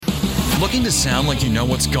Looking to sound like you know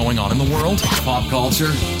what's going on in the world? Pop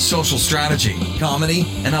culture, social strategy, comedy,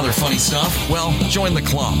 and other funny stuff? Well, join the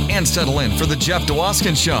club and settle in for The Jeff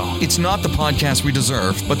Dwoskin Show. It's not the podcast we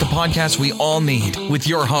deserve, but the podcast we all need, with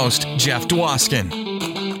your host, Jeff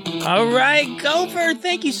Dwoskin. All right, Gopher,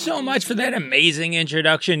 thank you so much for that amazing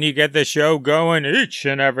introduction. You get the show going each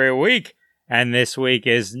and every week, and this week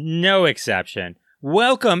is no exception.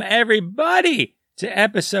 Welcome, everybody, to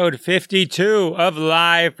episode 52 of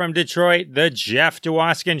Live from Detroit, The Jeff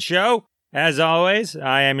Dwoskin Show. As always,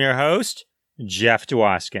 I am your host, Jeff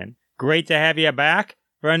Dwoskin. Great to have you back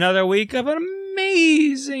for another week of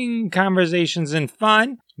amazing conversations and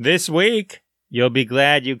fun. This week, you'll be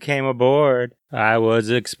glad you came aboard. I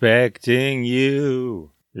was expecting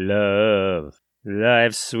you. Love,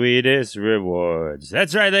 life's sweetest rewards.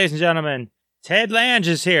 That's right, ladies and gentlemen. Ted Lange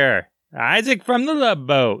is here. Isaac from the Love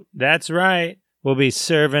Boat. That's right. We'll be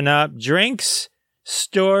serving up drinks,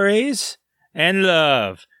 stories, and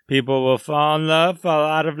love. People will fall in love, fall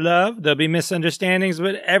out of love. There'll be misunderstandings,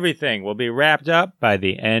 but everything will be wrapped up by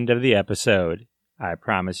the end of the episode. I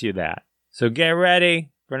promise you that. So get ready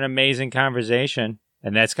for an amazing conversation,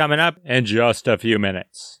 and that's coming up in just a few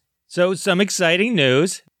minutes. So some exciting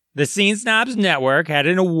news. The Scene Snobs Network had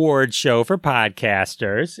an award show for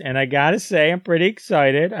podcasters, and I gotta say, I'm pretty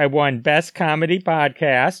excited. I won Best Comedy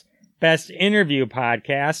Podcast, Best Interview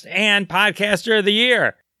Podcast, and Podcaster of the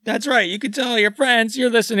Year. That's right, you can tell your friends you're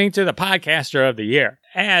listening to the Podcaster of the Year,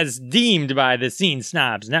 as deemed by the Scene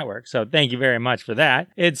Snobs Network. So thank you very much for that.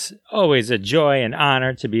 It's always a joy and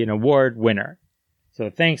honor to be an award winner. So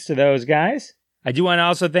thanks to those guys. I do want to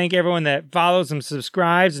also thank everyone that follows and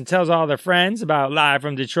subscribes and tells all their friends about Live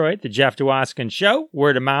from Detroit, the Jeff Dwoskin Show.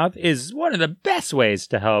 Word of mouth is one of the best ways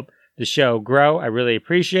to help the show grow. I really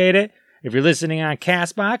appreciate it. If you're listening on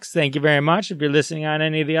CastBox, thank you very much. If you're listening on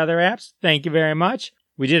any of the other apps, thank you very much.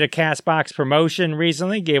 We did a CastBox promotion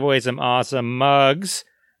recently, gave away some awesome mugs.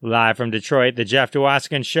 Live from Detroit, the Jeff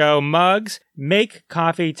Dwoskin Show mugs make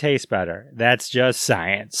coffee taste better. That's just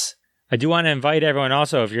science. I do want to invite everyone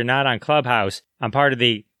also, if you're not on Clubhouse, I'm part of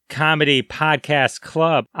the Comedy Podcast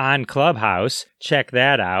Club on Clubhouse. Check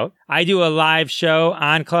that out. I do a live show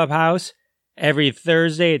on Clubhouse every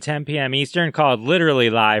Thursday at 10 p.m. Eastern called Literally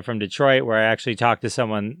Live from Detroit, where I actually talk to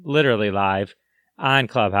someone literally live on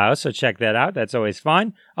Clubhouse. So check that out. That's always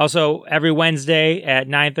fun. Also, every Wednesday at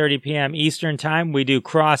 9:30 p.m. Eastern Time, we do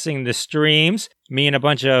Crossing the Streams. Me and a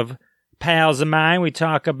bunch of pals of mine, we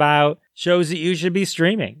talk about shows that you should be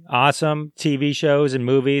streaming. Awesome TV shows and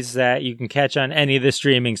movies that you can catch on any of the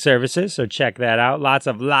streaming services. So check that out. Lots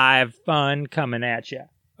of live fun coming at you.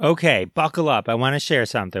 Okay, buckle up. I want to share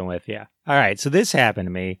something with you. All right, so this happened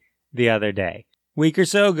to me the other day. Week or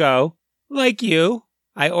so ago, like you,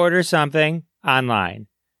 I order something online.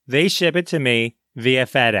 They ship it to me via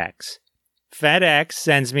FedEx. FedEx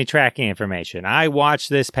sends me tracking information. I watch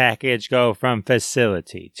this package go from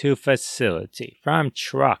facility to facility, from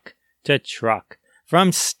truck to truck,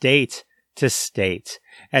 from state to state,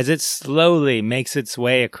 as it slowly makes its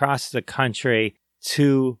way across the country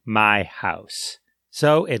to my house.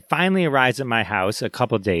 So it finally arrives at my house a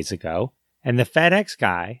couple days ago, and the FedEx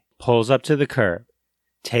guy pulls up to the curb,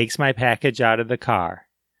 takes my package out of the car,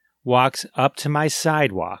 walks up to my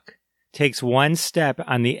sidewalk, takes one step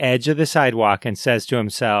on the edge of the sidewalk and says to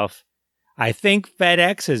himself, I think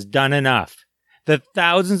FedEx has done enough. The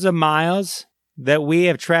thousands of miles that we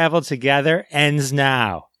have traveled together ends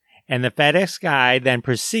now. And the FedEx guy then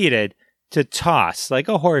proceeded to toss, like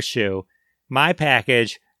a horseshoe, my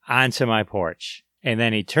package onto my porch. And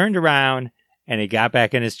then he turned around and he got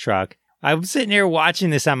back in his truck. I was sitting here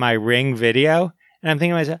watching this on my Ring video, and I'm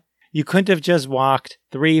thinking to myself, you couldn't have just walked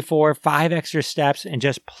 3, 4, 5 extra steps and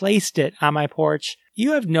just placed it on my porch.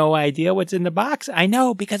 You have no idea what's in the box. I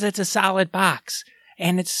know, because it's a solid box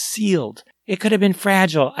and it's sealed. It could have been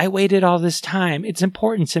fragile. I waited all this time. It's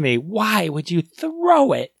important to me. Why would you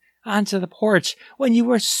throw it onto the porch when you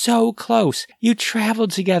were so close? You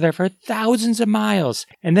traveled together for thousands of miles.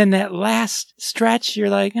 And then that last stretch,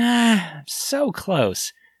 you're like, I'm so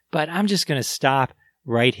close. But I'm just going to stop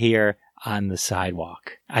right here on the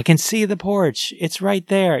sidewalk. I can see the porch. It's right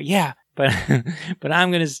there. Yeah, but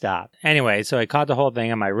I'm going to stop. Anyway, so I caught the whole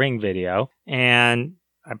thing on my Ring video, and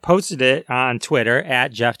I posted it on Twitter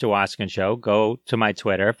at Jeff Dwoskin Show. Go to my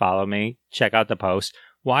Twitter, follow me, check out the post,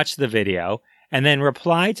 watch the video, and then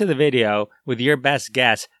reply to the video with your best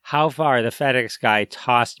guess how far the FedEx guy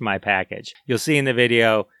tossed my package. You'll see in the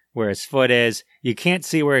video where his foot is. You can't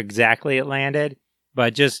see where exactly it landed,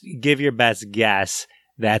 but just give your best guess.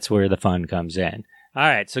 That's where the fun comes in. All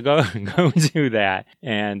right, so go do that.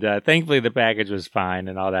 And thankfully the package was fine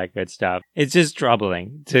and all that good stuff. It's just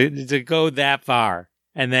troubling to go that far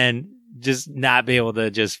and then just not be able to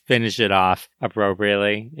just finish it off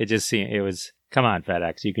appropriately. Come on,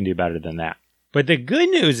 FedEx, you can do better than that. But the good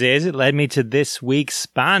news is it led me to this week's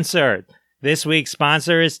sponsor. This week's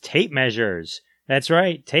sponsor is tape measures. That's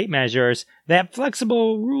right, tape measures, that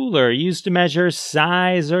flexible ruler used to measure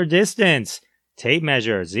size or distance. Tape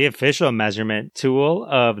measures, the official measurement tool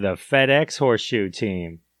of the FedEx Horseshoe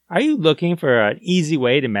team. Are you looking for an easy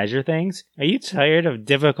way to measure things? Are you tired of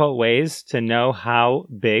difficult ways to know how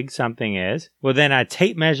big something is? Well, then a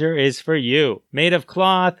tape measure is for you. Made of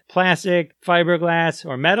cloth, plastic, fiberglass,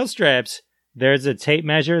 or metal strips, there's a tape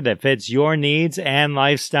measure that fits your needs and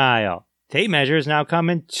lifestyle. Tape measures now come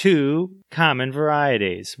in two common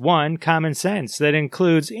varieties. One, common sense, that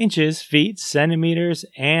includes inches, feet, centimeters,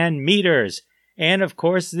 and meters. And of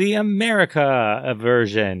course, the America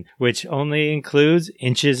version, which only includes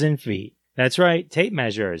inches and feet. That's right, tape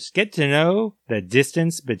measures. Get to know the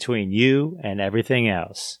distance between you and everything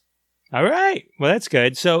else. All right, well, that's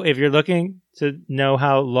good. So if you're looking to know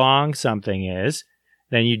how long something is,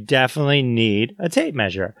 then you definitely need a tape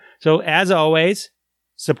measure. So as always,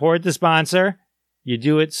 support the sponsor. You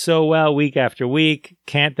do it so well week after week.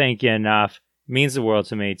 Can't thank you enough. Means the world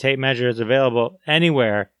to me. Tape measures available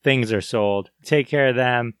anywhere things are sold. Take care of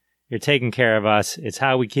them. You're taking care of us. It's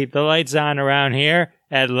how we keep the lights on around here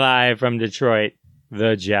at Live from Detroit,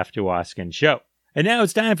 The Jeff Dwoskin Show. And now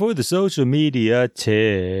it's time for the social media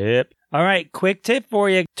tip. All right, quick tip for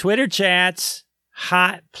you. Twitter chats.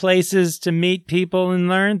 Hot places to meet people and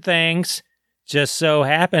learn things. Just so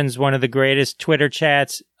happens one of the greatest Twitter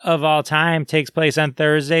chats of all time takes place on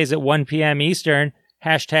Thursdays at 1 p.m. Eastern.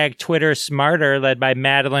 Hashtag Twitter Smarter, led by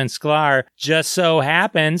Madeline Sklar. Just so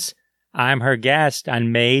happens I'm her guest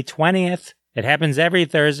on May 20th. It happens every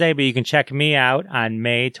Thursday, but you can check me out on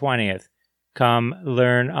May 20th. Come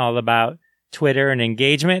learn all about Twitter and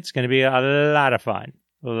engagement. It's going to be a lot of fun.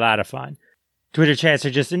 A lot of fun. Twitter chats are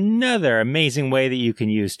just another amazing way that you can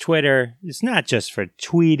use Twitter. It's not just for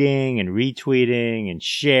tweeting and retweeting and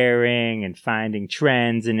sharing and finding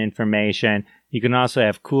trends and information. You can also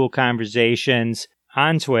have cool conversations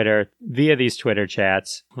on Twitter via these Twitter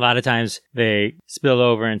chats. A lot of times they spill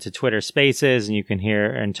over into Twitter Spaces and you can hear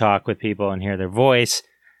and talk with people and hear their voice.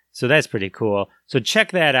 So that's pretty cool. So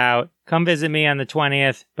check that out. Come visit me on the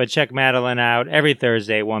 20th, but check Madeline out every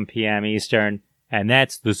Thursday, 1 p.m. Eastern. And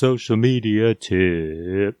that's the social media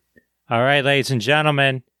tip. All right, ladies and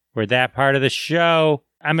gentlemen, we're that part of the show.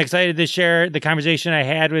 I'm excited to share the conversation I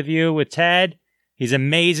had with you with Ted. He's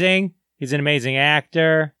amazing. He's an amazing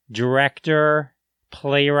actor, director,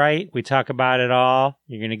 playwright. We talk about it all.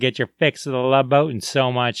 You're going to get your fix of the Love Boat and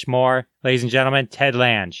so much more. Ladies and gentlemen, Ted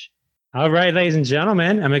Lange. All right, ladies and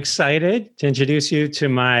gentlemen, I'm excited to introduce you to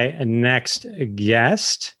my next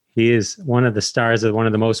guest. He is one of the stars of one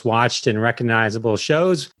of the most watched and recognizable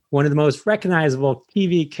shows, one of the most recognizable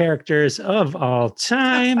TV characters of all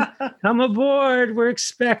time. Come aboard. We're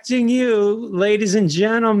expecting you, ladies and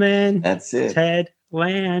gentlemen. That's it. Ted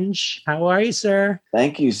Lange. How are you, sir?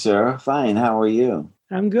 Thank you, sir. Fine. How are you?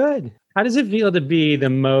 I'm good. How does it feel to be the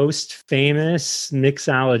most famous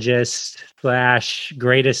mixologist /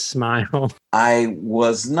 greatest smile? I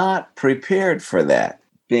was not prepared for that.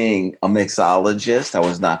 Being a mixologist, I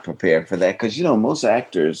was not prepared for that because, most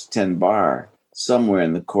actors tend bar somewhere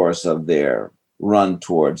in the course of their run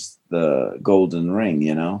towards the golden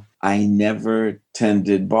ring, I never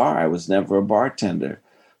tended bar. I was never a bartender.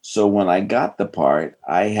 So when I got the part,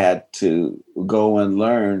 I had to go and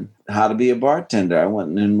learn how to be a bartender. I went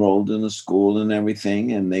and enrolled in a school and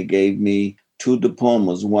everything, and they gave me 2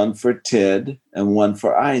 diplomas, one for Ted and one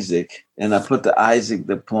for Isaac. And I put the Isaac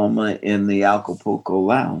diploma in the Acapulco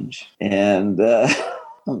Lounge. And that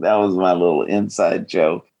was my little inside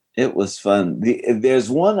joke. It was fun. There's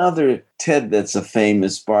one other Ted that's a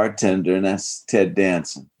famous bartender, and that's Ted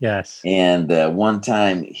Danson. Yes. And one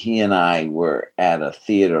time he and I were at a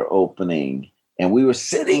theater opening, and we were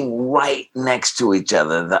sitting right next to each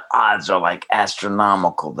other. The odds are like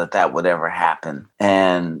astronomical that would ever happen.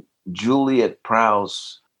 And Juliet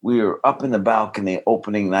Prowse, we were up in the balcony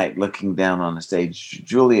opening night looking down on the stage.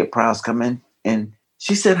 Juliet Prowse come in, and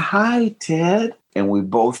she said, "Hi, Ted." And we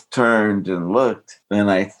both turned and looked,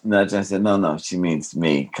 and I nudged. I said, no, she means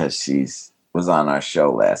me because she was on our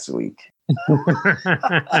show last week.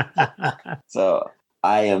 So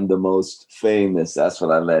I am the most famous. That's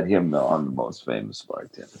what I let him know. I'm the most famous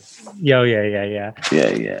bartender.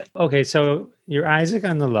 Yeah. Okay, so you're Isaac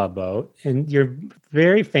on the Love Boat, and you're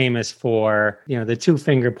very famous for, the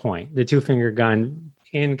 2-finger point, the 2-finger gun,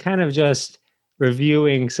 and kind of just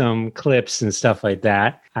reviewing some clips and stuff like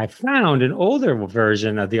that, I found an older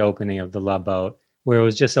version of the opening of The Love Boat where it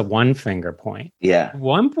was just a one finger point. Yeah. At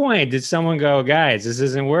one point, did someone go, guys, this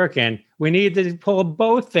isn't working. We need to pull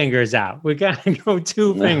both fingers out. We got to go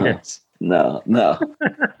two fingers. No.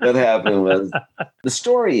 What happened was, the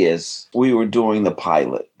story is, we were doing the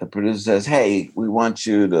pilot. The producer says, hey, we want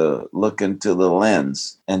you to look into the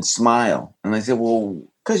lens and smile. And I said, well,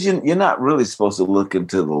 because you're not really supposed to look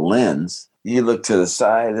into the lens. You look to the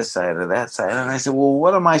side, this side, or that side. And I said, well,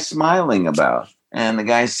 what am I smiling about? And the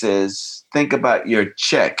guy says, think about your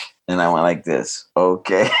check. And I went like this.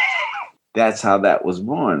 Okay. That's how that was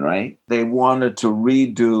born, right? They wanted to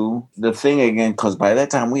redo the thing again because by that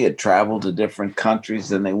time we had traveled to different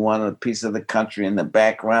countries and they wanted a piece of the country in the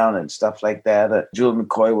background and stuff like that. Julie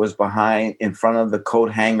McCoy was behind in front of the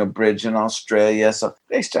coat hanger bridge in Australia. So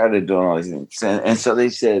they started doing all these things. And so they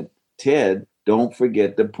said, Ted, don't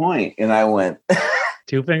forget the point. And I went,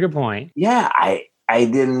 two finger point. Yeah, I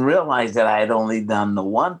didn't realize that I had only done the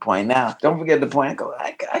 1 point. Now, don't forget the point. I go,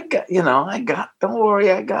 I got, don't worry,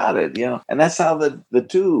 I got it, And that's how the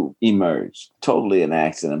two emerged. Totally an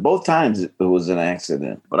accident. Both times it was an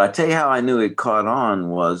accident. But I tell you how I knew it caught on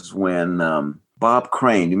was when Bob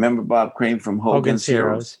Crane, you remember Bob Crane from Hogan's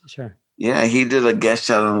Heroes? Sure. Yeah, he did a guest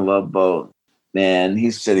shot on The Love Boat. And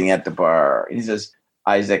he's sitting at the bar. He says,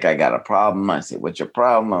 Isaac, I got a problem. I said, what's your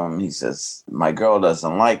problem? He says, my girl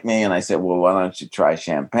doesn't like me. And I said, well, why don't you try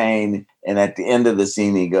champagne? And at the end of the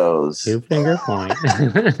scene, he goes, two finger point.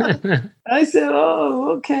 I said,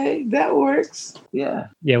 oh, okay, that works. Yeah.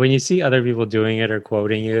 Yeah. When you see other people doing it or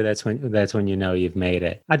quoting you, that's when you know you've made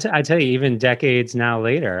it. I tell you, even decades now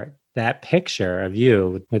later, that picture of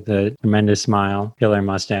you with the tremendous smile, killer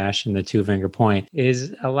mustache, and the two finger point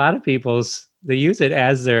is a lot of people's. They use it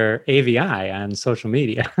as their AVI on social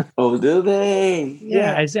media. Oh, do they?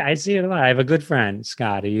 Yeah, I see it a lot. I have a good friend,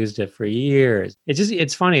 Scott, who used it for years.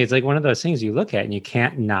 It's funny. It's like one of those things you look at and you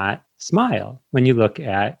can't not smile when you look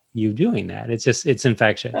at you doing that. It's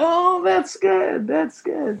infectious. Oh, that's good. That's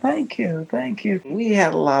good. Thank you. We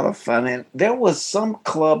had a lot of fun. And there was some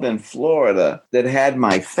club in Florida that had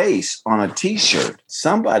my face on a T-shirt.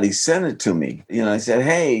 Somebody sent it to me. I said,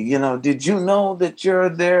 hey, did you know that you're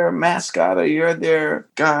their mascot or you're their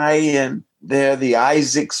guy and they're the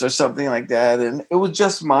Isaacs or something like that? And it was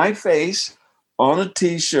just my face on a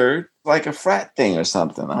T-shirt, like a frat thing or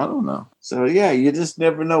something. I don't know. So, yeah, you just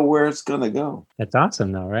never know where it's going to go. That's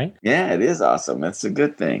awesome, though, right? Yeah, it is awesome. That's a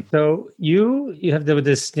good thing. So you have the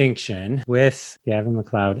distinction with Gavin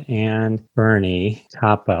MacLeod and Bernie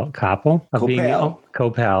Koppel. Bernie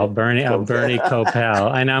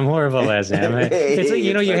Koppel. And I'm horrible as him. It's like,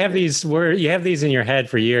 you have these words, you have these in your head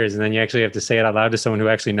for years, and then you actually have to say it out loud to someone who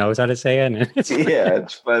actually knows how to say it. And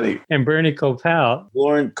it's funny. And Bernie Koppel.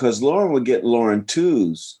 Because Lauren would get Lauren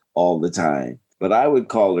twos all the time, but I would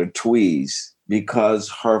call her Tweez because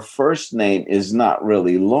her first name is not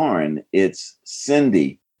really Lauren, it's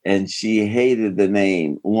Cindy. And she hated the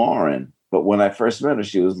name Lauren. But when I first met her,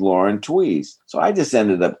 she was Lauren Tweez. So I just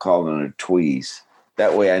ended up calling her Tweez.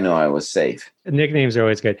 That way I know I was safe. Nicknames are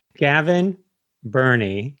always good. Gavin,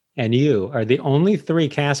 Bernie, and you are the only three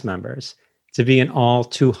cast members to be in all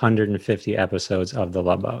 250 episodes of The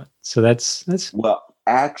Love Boat. So that's... Well,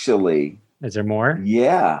 actually... Is there more?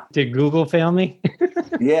 Yeah. Did Google fail me?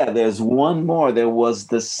 Yeah, there's one more. There was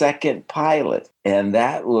the second pilot, and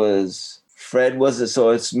that was Fred so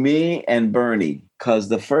it's me and Bernie, because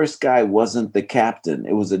the first guy wasn't the captain.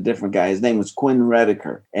 It was a different guy. His name was Quinn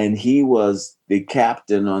Rediker, and he was the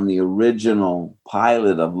captain on the original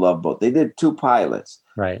pilot of Love Boat. They did two pilots.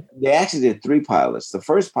 Right. They actually did three pilots. The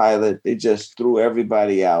first pilot, they just threw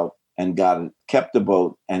everybody out and kept the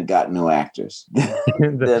boat and got new actors.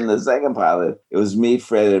 Then the second pilot, it was me,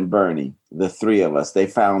 Fred, and Bernie, the three of us. They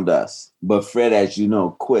found us. But Fred, as you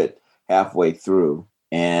know, quit halfway through.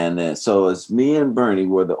 And so it's me and Bernie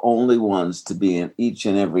were the only ones to be in each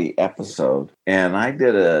and every episode. And I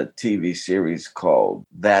did a TV series called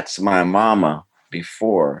That's My Mama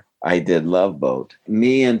before I did Love Boat.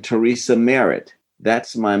 Me and Teresa Merritt,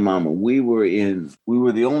 That's My Mama. We were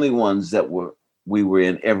the only ones that we were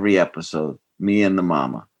in every episode, me and the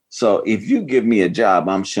mama. So if you give me a job,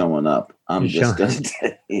 I'm showing up. I'm just going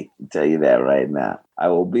to tell you that right now. I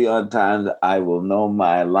will be on time. I will know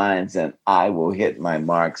my lines and I will hit my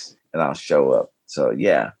marks and I'll show up. So,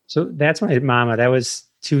 yeah. So That's My Mama. That was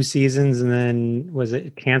 2 seasons and then was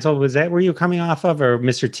it canceled? Was that where you were coming off of or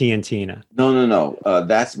Mr. T and Tina? No.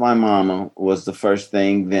 That's My Mama was the first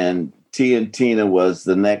thing. Then T and Tina was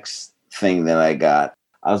the next thing that I got.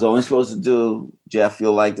 I was only supposed to do Jeff,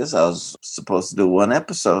 you'll like this. I was supposed to do one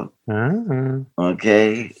episode.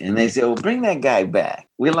 Okay. And they said, well, bring that guy back.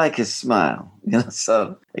 We like his smile.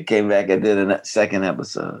 So they came back and did a second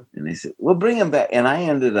episode. And they said, well, bring him back. And I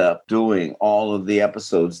ended up doing all of the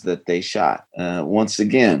episodes that they shot. Once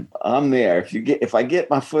again, I'm there. If I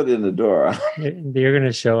get my foot in the door, you're going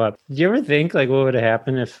to show up. Do you ever think like what would have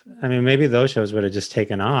happened if, I mean, maybe those shows would have just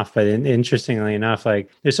taken off. But interestingly enough, like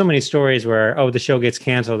there's so many stories where, the show gets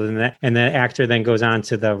canceled and the actor then goes on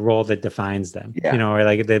to the role that defines them, or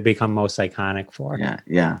like they become most iconic for.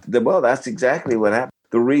 Yeah. Well, that's exactly what happened.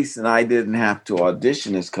 The reason I didn't have to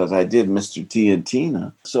audition is because I did Mr. T and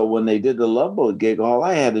Tina. So when they did the Love Boat gig, all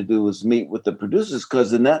I had to do was meet with the producers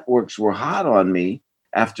because the networks were hot on me.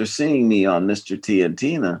 After seeing me on Mr. T and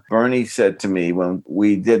Tina, Bernie said to me when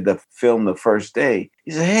we did the film the first day,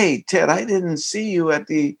 he said, hey, Ted, I didn't see you at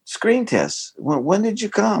the screen test. When did you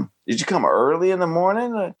come? Did you come early in the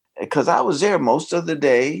morning? Because I was there most of the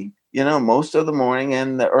day, most of the morning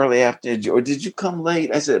and the early afternoon. Or did you come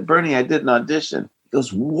late? I said, Bernie, I didn't audition. He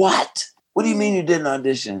goes, what? What do you mean you didn't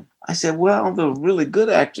audition? I said, well, the really good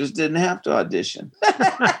actors didn't have to audition.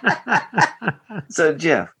 So,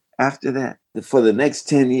 Jeff, after that, for the next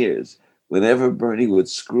 10 years, whenever Bernie would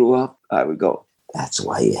screw up, I would go, that's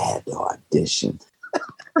why you had to audition.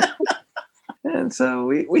 And so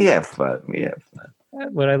we have fun. We have fun.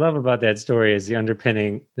 What I love about that story is the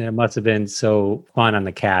underpinning that it must have been so fun on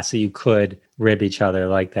the cast that you could rib each other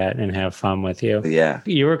like that and have fun with you. Yeah.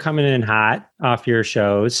 You were coming in hot off your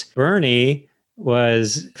shows. Bernie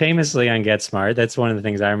was famously on Get Smart. That's one of the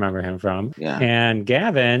things I remember him from. Yeah. And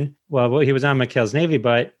Gavin, well, he was on McHale's Navy,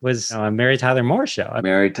 but was on Mary Tyler Moore show.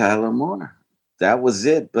 Mary Tyler Moore. That was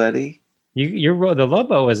it, buddy. Your the Love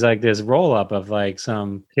Boat was like this roll up of like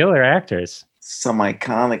some killer actors. Some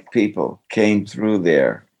iconic people came through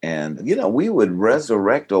there. And, we would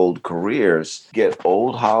resurrect old careers, get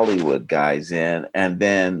old Hollywood guys in, and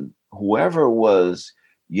then whoever was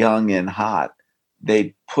young and hot,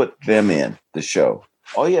 they'd put them in the show.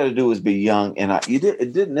 All you had to do was be young and hot.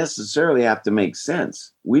 It didn't necessarily have to make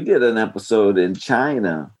sense. We did an episode in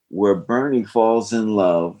China where Bernie falls in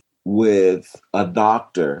love with a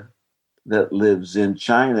doctor that lives in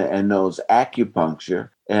China and knows acupuncture.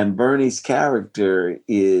 And Bernie's character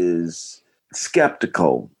is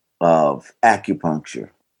skeptical of acupuncture.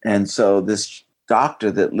 And so this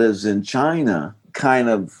doctor that lives in China kind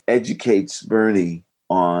of educates Bernie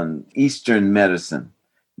on Eastern medicine.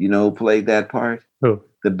 You know who played that part? Who?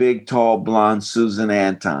 The big, tall, blonde Susan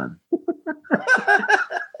Anton.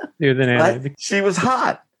 Right? She was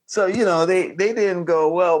hot. So, they didn't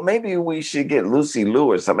go, well, maybe we should get Lucy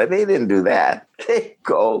Liu or something. They didn't do that. They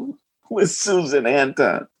go with Susan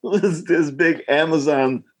Anton, who's this big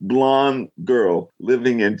Amazon blonde girl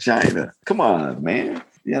living in China. Come on, man.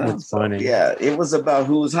 That's funny. Yeah, it was about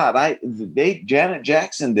who was hot. Janet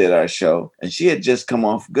Jackson did our show, and she had just come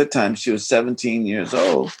off Good Times. She was 17 years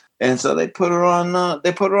old, and so they put her on Love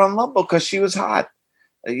Boat because she was hot.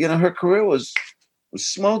 Her career was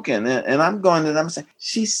smoking, and I'm going and I'm saying,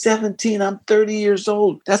 she's 17, I'm 30 years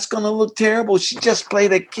old. That's going to look terrible. She just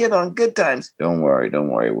played a kid on Good Times. Don't worry.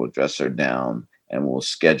 We'll dress her down and we'll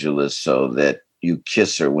schedule this so that you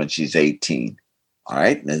kiss her when she's 18. All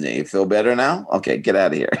right. And you feel better now? Okay, get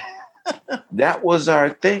out of here. That was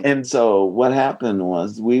our thing. And so what happened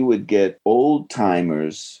was we would get old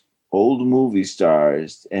timers, old movie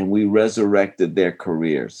stars, and we resurrected their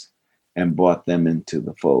careers and brought them into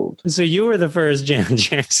the fold. So you were the first Janet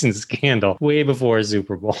Jackson scandal way before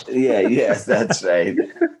Super Bowl. Yes, that's right.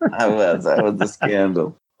 I was the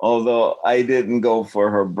scandal. Although I didn't go for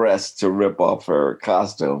her breasts to rip off her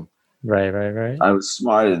costume. Right. I was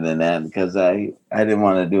smarter than that because I didn't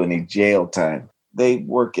want to do any jail time. They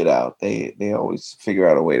work it out. They always figure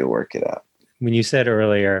out a way to work it out. When you said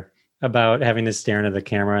earlier about having to stare into the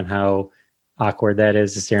camera and how awkward that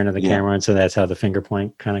is to stare into the camera, and so that's how the finger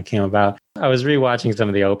point kind of came about. I was rewatching some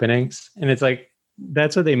of the openings, and it's like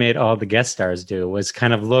that's what they made all the guest stars do, was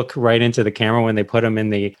kind of look right into the camera when they put them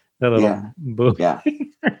in the little booth. Yeah.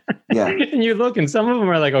 And you look, and some of them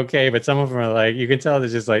are like okay, but some of them are like, you can tell they're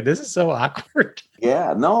just like, this is so awkward.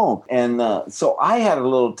 Yeah, no. And so I had a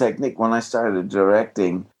little technique when I started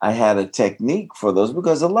directing. I had a technique for those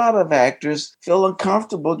because a lot of actors feel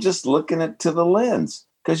uncomfortable just looking into the lens.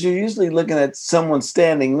 Because you're usually looking at someone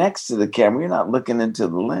standing next to the camera. You're not looking into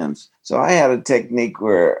the lens. So I had a technique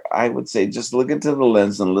where I would say, just look into the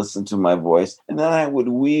lens and listen to my voice. And then I would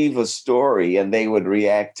weave a story and they would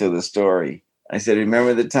react to the story. I said,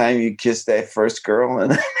 remember the time you kissed that first girl?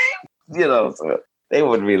 And, so they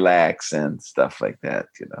would relax and stuff like that.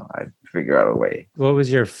 I'd figure out a way. What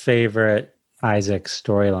was your favorite Isaac's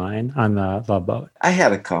storyline on the Love Boat? I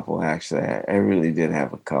had a couple, actually. I really did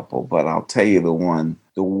have a couple, but I'll tell you the one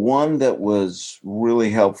that was really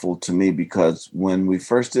helpful to me, because when we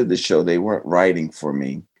first did the show, they weren't writing for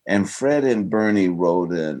me. And Fred and Bernie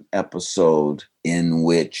wrote an episode in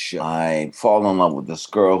which I fall in love with this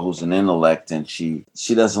girl who's an intellect, and she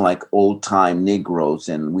doesn't like old-time Negroes.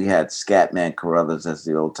 And we had Scatman Carruthers as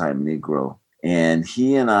the old-time Negro. And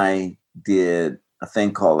he and I did a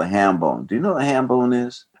thing called a ham bone. Do you know what a ham bone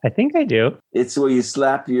is? I think I do. It's where you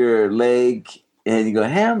slap your leg and you go,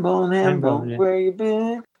 ham bone, Yeah. where you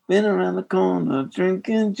been? Been around the corner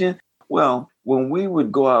drinking gin. Well, when we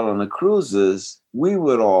would go out on the cruises, we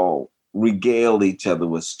would all regale each other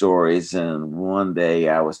with stories. And one day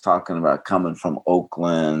I was talking about coming from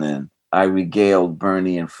Oakland, and I regaled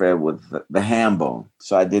Bernie and Fred with the ham bone.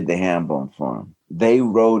 So I did the ham bone for them. They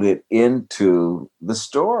wrote it into the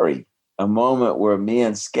story, a moment where me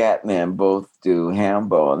and Scatman both do ham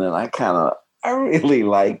bone. And I really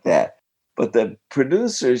like that. But the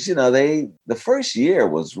producers, the first year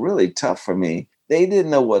was really tough for me. They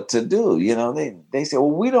didn't know what to do. They said,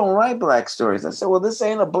 well, we don't write black stories. I said, well, this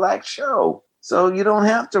ain't a black show, so you don't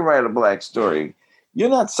have to write a black story. You're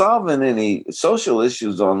not solving any social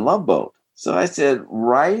issues on Love Boat. So I said,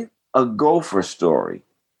 write a Gopher story.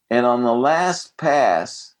 And on the last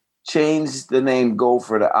pass, change the name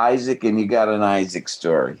Gopher to Isaac, and you got an Isaac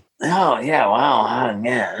story. Oh, yeah, wow.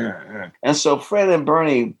 Yeah. And so Fred and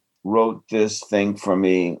Bernie wrote this thing for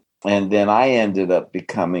me. And then I ended up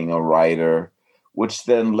becoming a writer, which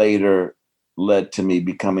then later led to me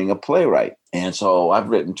becoming a playwright. And so I've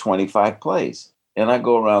written 25 plays. And I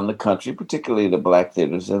go around the country, particularly the black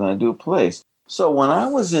theaters, and I do plays. So when I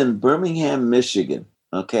was in Birmingham, Michigan,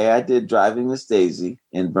 I did Driving Miss Daisy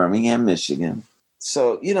in Birmingham, Michigan.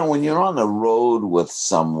 So, when you're on the road with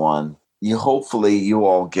someone, hopefully you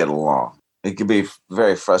all get along. It can be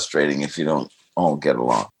very frustrating if you don't all get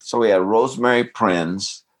along. So we had Rosemary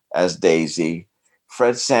Prinz as Daisy,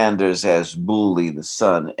 Fred Sanders as Booley, the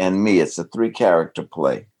son, and me. It's a 3-character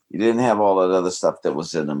play. You didn't have all that other stuff that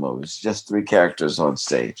was in the movie. It's just 3 characters on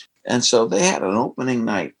stage. And so they had an opening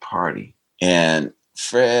night party. And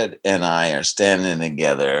Fred and I are standing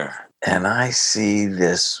together, and I see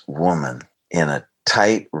this woman in a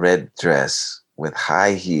tight red dress with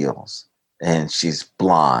high heels, and she's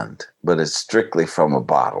blonde, but it's strictly from a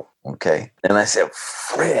bottle, okay? And I said,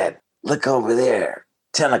 Fred, look over there,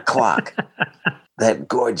 10 o'clock, that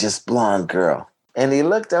gorgeous blonde girl. And he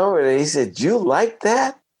looked over and he said, you like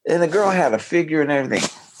that? And the girl had a figure and everything.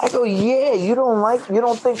 I go, yeah, you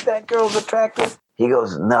don't think that girl's attractive? He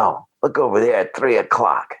goes, no, look over there at 3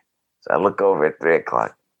 o'clock. So I look over at 3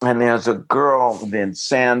 o'clock, and there's a girl in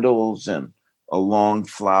sandals and a long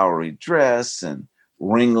flowery dress and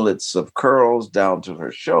ringlets of curls down to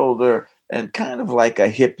her shoulder, and kind of like a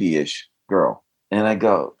hippie-ish girl. And I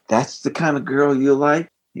go, that's the kind of girl you like?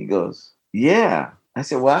 He goes, yeah. I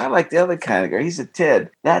said, well, I like the other kind of girl. He said, Ted,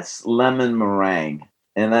 that's lemon meringue.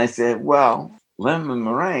 And I said, well, lemon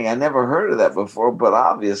meringue, I never heard of that before, but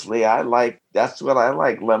obviously that's what I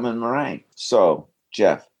like, lemon meringue. So,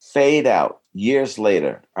 Jeff, fade out. Years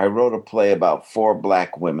later, I wrote a play about 4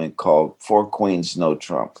 black women called 4 Queens, No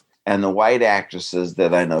Trump. And the white actresses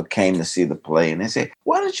that I know came to see the play, and they say,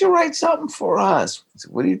 why don't you write something for us? I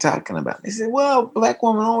said, what are you talking about? They said, well, black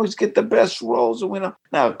women always get the best roles. And we know.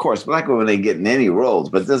 Now, of course, black women ain't getting any roles,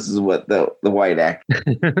 but this is what the white actors.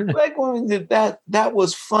 Black women did that. That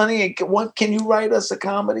was funny. Can you write us a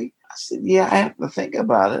comedy? I said, yeah, I have to think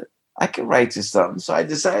about it. I can write you something. So I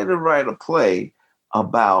decided to write a play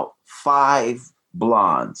about 5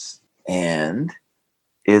 blondes, and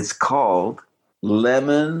it's called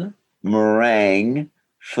Lemon Meringue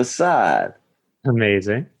Facade.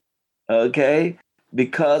 Amazing. Okay?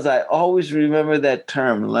 Because I always remember that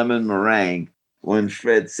term, lemon meringue, when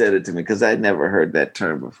Fred said it to me, because I'd never heard that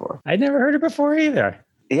term before. I'd never heard it before either.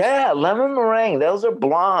 Yeah, lemon meringue. Those are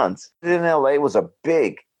blondes. In LA was a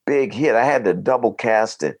big, big hit. I had to double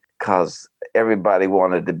cast it because everybody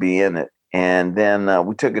wanted to be in it. And then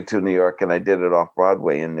we took it to New York, and I did it off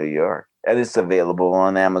Broadway in New York. And it's available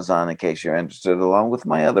on Amazon in case you're interested, along with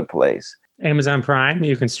my other plays. Amazon Prime,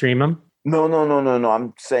 you can stream them? No.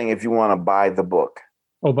 I'm saying if you want to buy the book.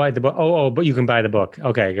 Oh, buy the book. Oh, but you can buy the book.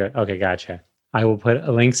 Okay, good. Okay, gotcha. I will put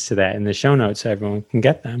links to that in the show notes so everyone can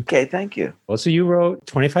get them. Okay, thank you. Well, so you wrote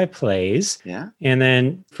 25 plays. Yeah. And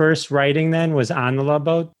then first writing then was on the Love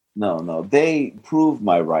Boat? No. They improved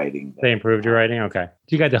my writing. They improved your writing? Okay. So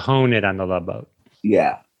you got to hone it on the Love Boat.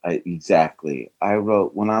 Yeah, exactly. I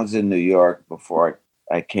wrote, when I was in New York, before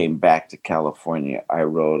I came back to California, I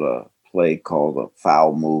wrote a play called A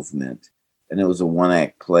Foul Movement. and it was a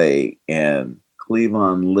one-act play. And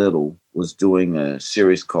Cleavon Little was doing a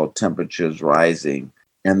series called Temperatures Rising.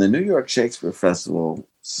 And the New York Shakespeare Festival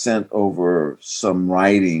sent over some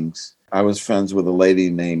writings. I was friends with a lady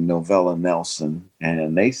named Novella Nelson,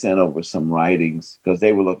 and they sent over some writings because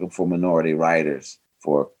they were looking for minority writers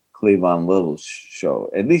for Cleavon Little's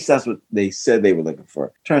show. At least that's what they said they were looking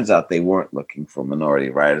for. Turns out they weren't looking for minority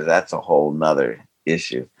writers. That's a whole nother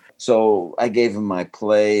issue. So I gave them my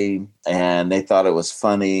play, and they thought it was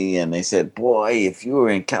funny. And they said, boy, if you were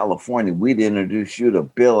in California, we'd introduce you to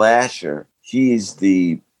Bill Asher. He's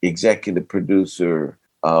the executive producer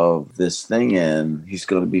of this thing, and he's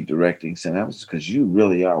going to be directing St. Elvis because you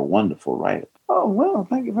really are a wonderful writer. Oh, well,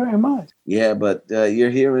 thank you very much. Yeah, but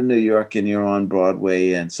you're here in New York and you're on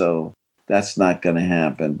Broadway, and so that's not going to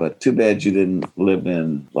happen. But too bad you didn't live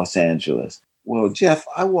in Los Angeles. Well, Jeff,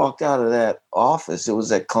 I walked out of that office. It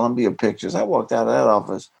was at Columbia Pictures. I walked out of that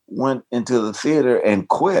office, went into the theater and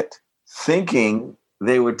quit, thinking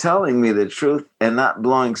they were telling me the truth and not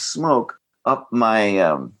blowing smoke up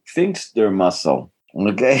my sphincter muscle.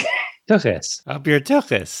 Okay. Tuchus. Up your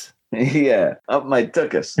tuchus. Yeah, up my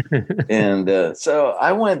tuchus. And so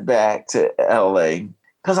I went back to LA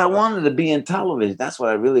because I wanted to be in television. That's what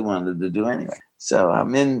I really wanted to do anyway. So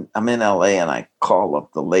I'm in LA, and I call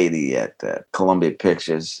up the lady at Columbia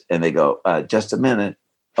Pictures, and they go, just a minute.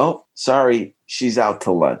 Oh, sorry, she's out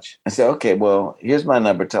to lunch. I said, okay, well, here's my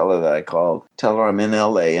number. Tell her that I called. Tell her I'm in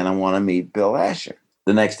LA and I want to meet Bill Asher.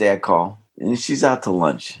 The next day I call, and she's out to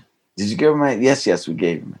lunch. Did you give her my? Yes, we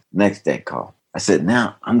gave her. Next day call. I said,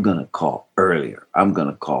 now I'm going to call earlier. I'm going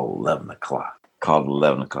to call 11 o'clock. Called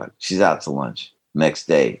 11 o'clock. She's out to lunch. Next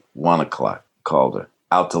day, 1 o'clock. Called her.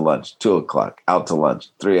 Out to lunch. 2 o'clock. Out to lunch.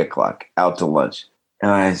 3 o'clock. Out to lunch.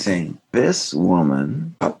 And I was saying, this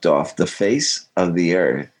woman popped off the face of the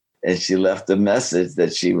earth, and she left a message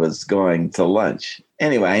that she was going to lunch.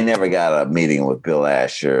 Anyway, I never got a meeting with Bill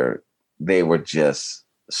Asher. They were just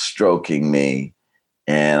stroking me.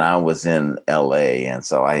 And I was in LA. And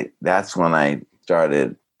so that's when I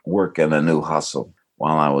started working a new hustle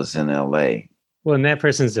while I was in LA. Well, in that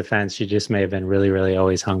person's defense, she just may have been really, really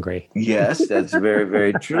always hungry. Yes, that's very,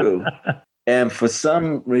 very true. And for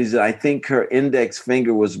some reason, I think her index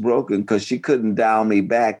finger was broken because she couldn't dial me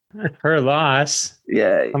back. Her loss.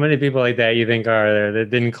 Yeah. How many people like that you think are there that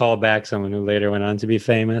didn't call back someone who later went on to be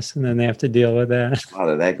famous, and then they have to deal with that? A lot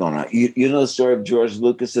of that going on. You know the story of George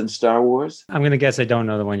Lucas and Star Wars? I'm going to guess I don't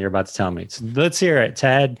know the one you're about to tell me. So let's hear it,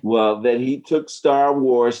 Ted. Well, then he took Star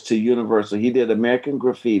Wars to Universal. He did American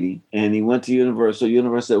Graffiti, and he went to Universal.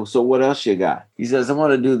 Universal said, so what else you got? He says, I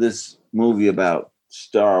want to do this movie about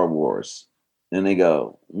Star Wars. And they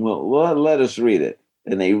go, well, let us read it.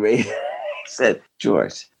 And they read it. He said,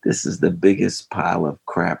 George, this is the biggest pile of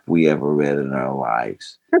crap we ever read in our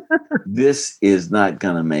lives. This is not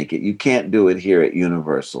going to make it. You can't do it here at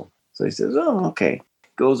Universal. So he says, oh, okay.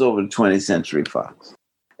 Goes over to 20th Century Fox.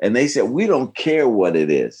 And they said, we don't care what it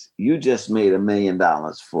is. You just made $1 million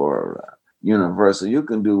for Universal. You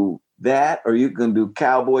can do that, or you can do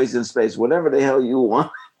Cowboys in Space, whatever the hell you want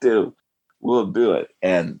to do. We'll do it.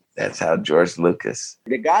 And that's how George Lucas,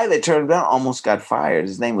 the guy that turned it down, almost got fired.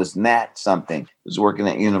 His name was Nat something. He was working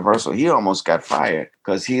at Universal. He almost got fired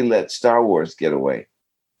because he let Star Wars get away,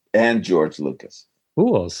 and George Lucas.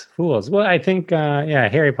 Fools. Well, I think,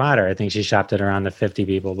 Harry Potter, I think she shopped it around to 50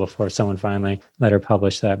 people before someone finally let her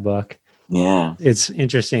publish that book. Yeah. It's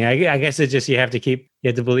interesting. I guess it's just you have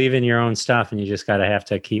to believe in your own stuff, and you just have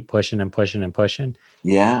to keep pushing and pushing and pushing.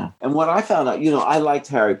 Yeah. And what I found out, I liked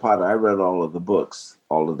Harry Potter. I read all of the books,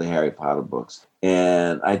 all of the Harry Potter books.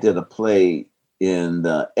 And I did a play in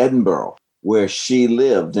Edinburgh where she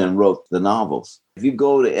lived and wrote the novels. If you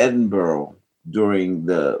go to Edinburgh during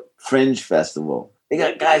the Fringe Festival, they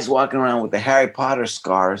got guys walking around with the Harry Potter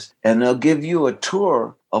scars, and they'll give you a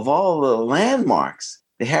tour of all the landmarks.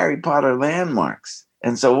 The Harry Potter landmarks.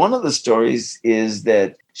 And so one of the stories is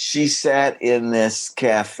that she sat in this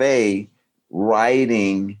cafe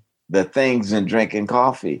writing the things and drinking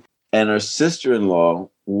coffee. And her sister-in-law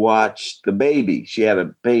watched the baby. She had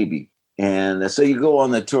a baby. And so you go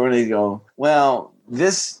on the tour and you go, well,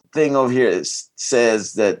 this thing over here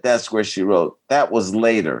says that that's where she wrote. That was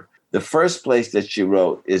later. The first place that she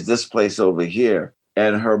wrote is this place over here.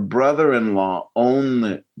 And her brother-in-law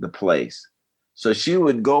owned the place. So she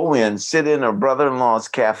would go in, sit in her brother-in-law's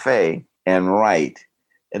cafe and write.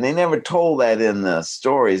 And they never told that in the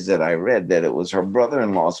stories that I read, that it was her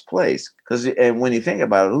brother-in-law's place. And when you think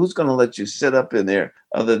about it, who's going to let you sit up in there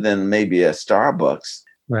other than maybe a Starbucks?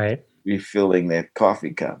 Right. Refilling that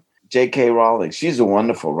coffee cup. J.K. Rowling, she's a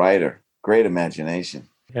wonderful writer. Great imagination.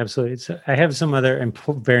 Absolutely. So I have some other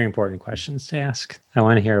very important questions to ask. I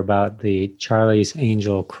want to hear about the Charlie's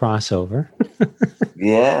Angel crossover.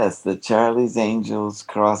 Yes, the Charlie's Angels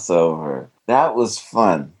crossover. That was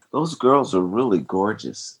fun. Those girls are really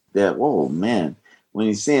gorgeous. Oh man, when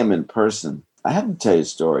you see them in person, I have to tell you a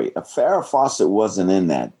story. Farrah Fawcett wasn't in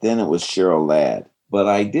that. Then it was Cheryl Ladd. But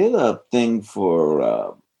I did a thing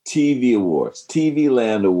for TV Awards, TV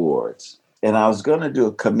Land Awards. And I was going to do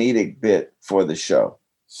a comedic bit for the show.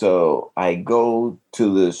 So I go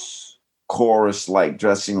to this chorus-like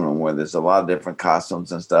dressing room where there's a lot of different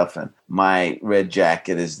costumes and stuff. And my red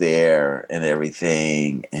jacket is there and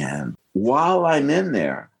everything. And while I'm in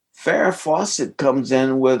there, Farrah Fawcett comes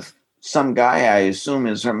in with some guy I assume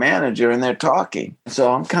is her manager, and they're talking.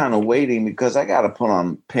 So I'm kind of waiting because I got to put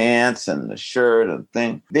on pants and the shirt and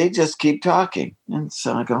thing. They just keep talking. And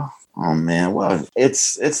so I go, oh man, well,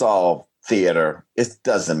 it's all theater. It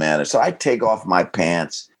doesn't matter. So I take off my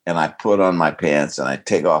pants and I put on my pants and I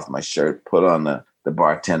take off my shirt, put on the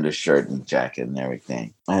bartender's shirt and jacket and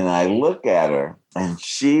everything. And I look at her and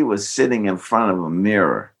she was sitting in front of a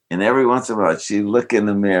mirror. And every once in a while she'd look in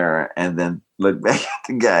the mirror and then look back at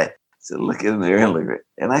the guy. So look in the mirror and look at it.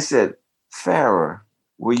 And I said, Farrah,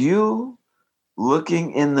 were you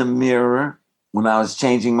looking in the mirror when I was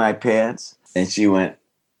changing my pants? And she went,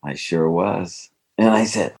 I sure was. And I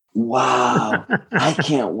said, wow, I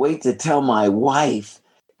can't wait to tell my wife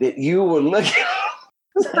that you were looking.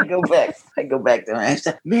 I go back to her. I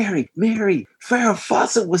said, Mary, Farrah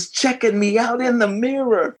Fawcett was checking me out in the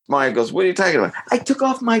mirror. Maya goes, what are you talking about? I took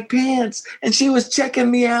off my pants and she was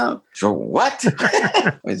checking me out. So what?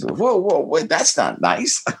 I said, whoa, wait, that's not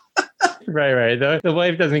nice. Right. The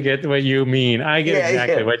wife doesn't get what you mean. I get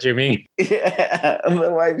exactly what you mean. Yeah,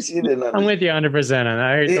 the wife, she didn't understand. I'm with you 100% on that.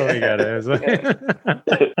 I totally get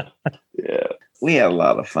it. Yeah. We had a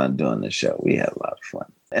lot of fun doing the show. We had a lot of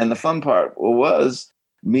fun. And the fun part was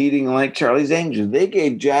meeting like Charlie's Angels. They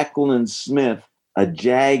gave Jacqueline Smith a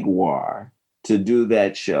Jaguar to do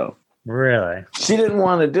that show. Really? She didn't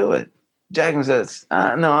want to do it. Jacqueline says,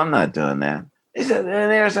 no, I'm not doing that. He said,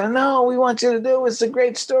 and they said, no, we want you to do it. It's a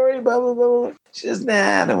great story, blah, blah, blah. She says,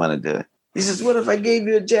 nah, I don't want to do it. He says, what if I gave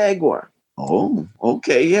you a Jaguar? Oh,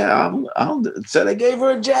 okay, yeah, I'll do it. So they gave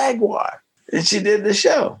her a Jaguar, and she did the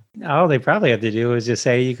show. All they probably have to do is just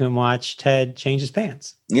say you can watch Ted change his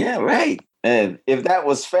pants. Yeah, right. And if that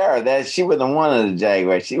was fair, that she wouldn't have wanted a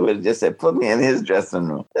Jaguar. She would have just said, put me in his dressing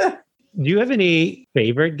room. Do you have any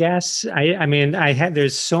favorite guests? I mean,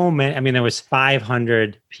 there's so many. I mean, there was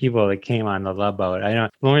 500 people that came on the Love Boat. I know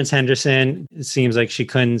Lawrence Henderson, it seems like she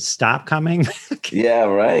couldn't stop coming. Yeah,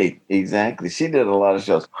 right. Exactly. She did a lot of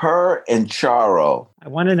shows. Her and Charo. I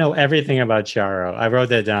want to know everything about Charo. I wrote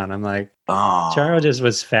that down. I'm like, Charo just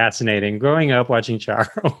was fascinating. Growing up watching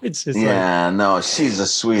Charo, it's just no, she's a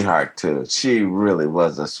sweetheart too. She really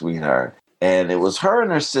was a sweetheart. And it was her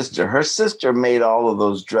and her sister. Her sister made all of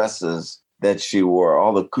those dresses that she wore,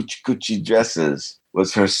 all the coochie dresses.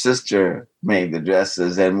 Was her sister made the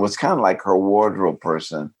dresses and was kind of like her wardrobe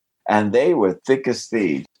person. And they were thick as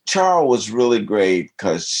thieves. Charo was really great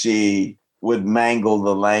because she would mangle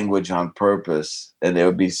the language on purpose, and there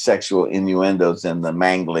would be sexual innuendos in the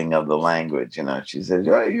mangling of the language. You know, she said,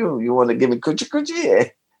 oh, you want to give me coochie?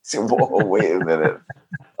 I said, whoa, wait a minute.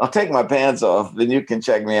 I'll take my pants off, then you can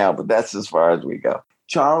check me out, but that's as far as we go.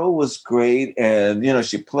 Charo was great, and, you know,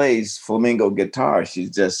 she plays flamenco guitar. She's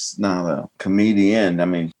just not a comedian. I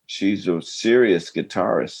mean, she's a serious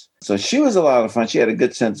guitarist. So she was a lot of fun. She had a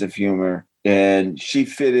good sense of humor, and she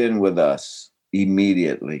fit in with us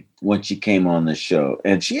immediately when she came on the show.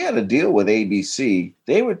 And she had a deal with ABC.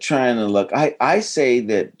 They were trying to look, I say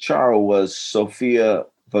that Charo was Sofia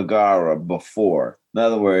Vergara before. In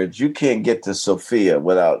other words, you can't get to Sofia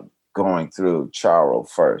without going through Charo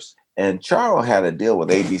first. And Charo had a deal with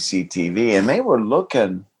ABC TV, and they were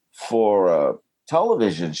looking for a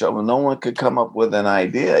television show, but no one could come up with an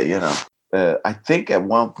idea, you know. I think at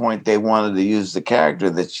one point they wanted to use the character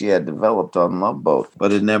that she had developed on Love Boat,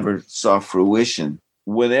 but it never saw fruition.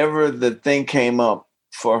 Whenever the thing came up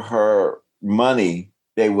for her money,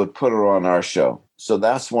 they would put her on our show. So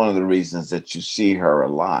that's one of the reasons that you see her a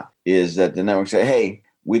lot, is that the network say, hey,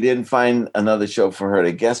 we didn't find another show for her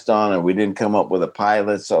to guest on, or we didn't come up with a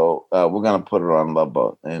pilot, so we're going to put her on Love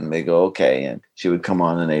Boat. And they go, okay. And she would come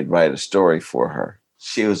on and they'd write a story for her.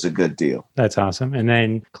 She was a good deal. That's awesome. And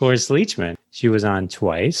then Cloris Leachman, she was on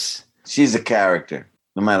twice. She's a character.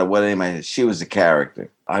 No matter what anybody says, she was a character.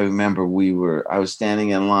 I remember I was standing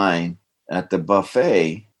in line at the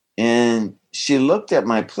buffet, and she looked at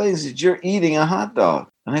my plate and said, you're eating a hot dog.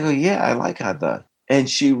 And I go, yeah, I like hot dog. And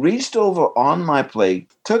she reached over on my plate,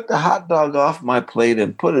 took the hot dog off my plate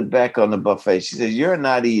and put it back on the buffet. She said, "You're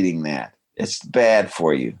not eating that. It's bad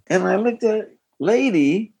for you." And I looked at her,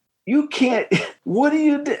 "Lady, you can't, what do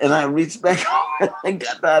you do?" And I reached back over and I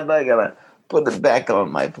got the hot dog and I put it back on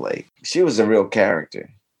my plate. She was a real character,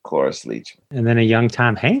 Cloris Leachman. And then a young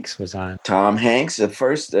Tom Hanks was on. Tom Hanks, the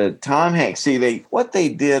first Tom Hanks. See, what they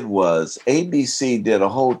did was ABC did a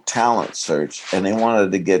whole talent search, and they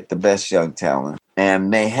wanted to get the best young talent.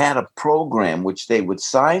 And they had a program which they would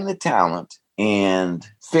sign the talent and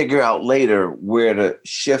figure out later where to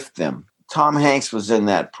shift them. Tom Hanks was in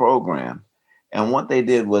that program, and what they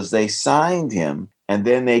did was they signed him, and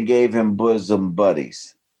then they gave him bosom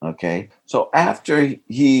buddies. Okay, so after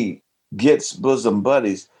he gets bosom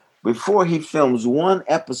buddies, before he films one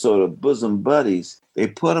episode of Bosom Buddies, they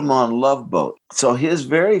put him on Love Boat. So his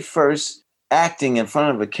very first acting in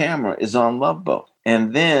front of a camera is on Love Boat.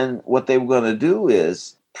 And then what they were going to do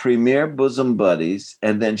is premiere Bosom Buddies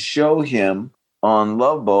and then show him on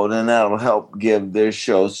Love Boat, and that'll help give their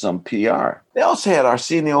show some PR. They also had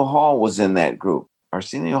Arsenio Hall was in that group.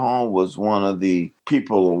 Arsenio Hall was one of the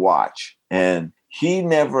people to watch. And he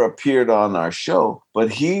never appeared on our show,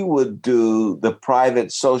 but he would do the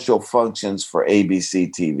private social functions for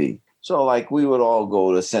ABC TV. So like we would all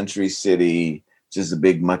go to Century City, just a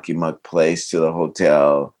big mucky muck place, to the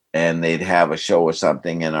hotel, and they'd have a show or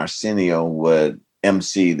something, and Arsenio would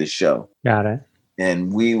MC the show. Got it.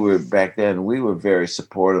 And we were very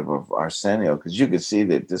supportive of Arsenio because you could see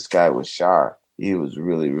that this guy was sharp. He was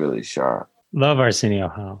really, really sharp. Love Arsenio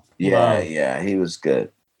Hall. Yeah, he was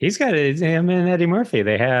good. He's got him and Eddie Murphy.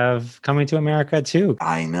 They have Coming to America too.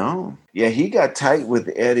 I know. Yeah, he got tight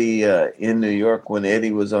with Eddie in New York when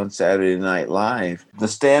Eddie was on Saturday Night Live. The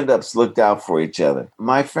stand-ups looked out for each other.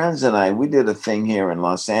 My friends and I, we did a thing here in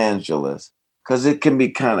Los Angeles because it can be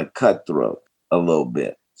kind of cutthroat a little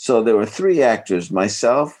bit. So there were three actors,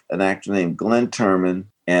 myself, an actor named Glenn Turman,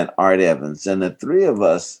 and Art Evans. And the three of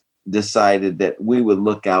us decided that we would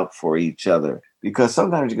look out for each other because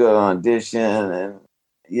sometimes you go to audition and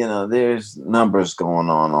there's numbers going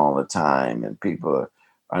on all the time and people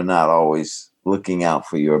are not always looking out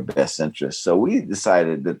for your best interest. So we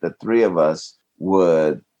decided that the three of us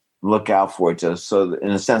would look out for each other. So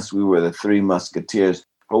in a sense, we were the Three Musketeers,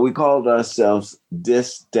 but we called ourselves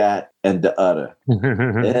Dis, Dat, and the Other.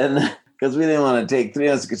 And because we didn't want to take Three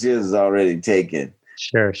Musketeers is already taken.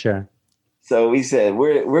 Sure. So we said,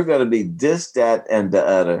 we're going to be Dis, Dat, and the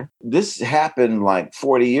Other. This happened like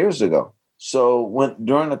 40 years ago. So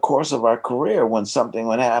during the course of our career, when something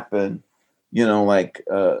would happen,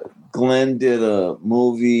 Glenn did a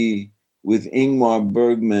movie with Ingmar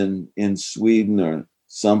Bergman in Sweden or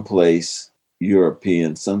someplace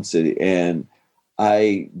European, some city, and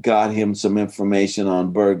I got him some information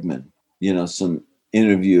on Bergman, some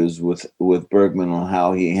interviews with Bergman on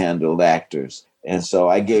how he handled actors. And so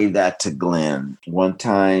I gave that to Glenn. One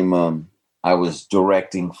time I was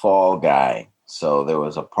directing Fall Guy. So there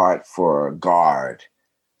was a part for a guard.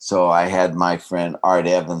 So I had my friend Art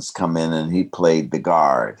Evans come in and he played the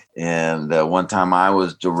guard. And one time I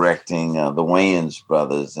was directing the Wayans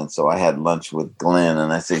brothers. And so I had lunch with Glenn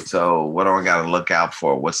and I said, "So what do I got to look out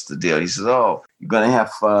for? What's the deal?" He says, "Oh, you're going to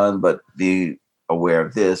have fun, but be aware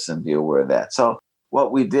of this and be aware of that." So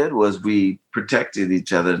what we did was we protected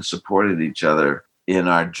each other and supported each other in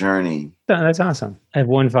our journey. That's awesome. I have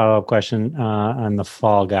one follow-up question on the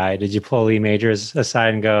Fall Guy. Did you pull Lee Majors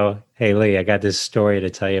aside and go, "Hey, Lee, I got this story to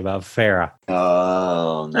tell you about Farrah"?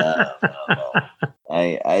 Oh, no.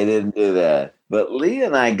 I didn't do that. But Lee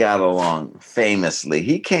and I got along famously.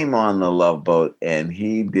 He came on the Love Boat and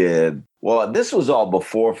he did, well, this was all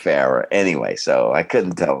before Farrah anyway, so I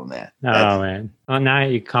couldn't tell him that. Man. Oh, now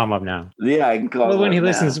you can call him up now. Yeah, I can call him up when he now.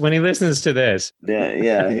 When he listens to this.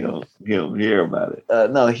 Yeah, he'll hear about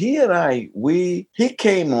it. No, he and I, he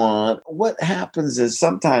came on. What happens is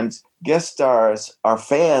sometimes guest stars are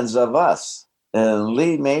fans of us. And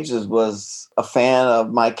Lee Majors was a fan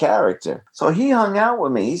of my character. So he hung out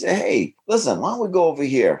with me. He said, "Hey, listen, why don't we go over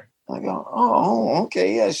here?" I go, "Oh,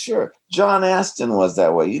 okay, yeah, sure." John Astin was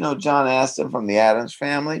that way. You know John Astin from the Addams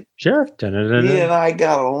Family? Sure. He and I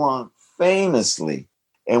got along famously.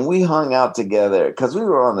 And we hung out together because we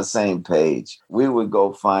were on the same page. We would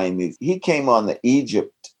go find these. He came on the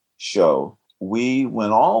Egypt show. We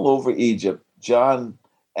went all over Egypt, John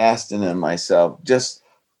Astin and myself, just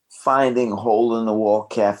finding hole-in-the-wall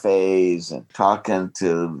cafes and talking to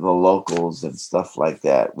the locals and stuff like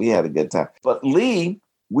that. We had a good time. But Lee,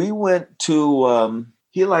 we went to,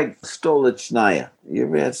 he liked Stolichnaya. You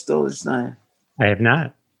ever had Stolichnaya? I have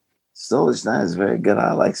not. Stolichnaya is very good.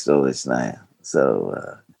 I like Stolichnaya.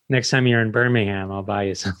 So Next time you're in Birmingham, I'll buy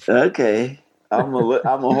you something. Okay. I'm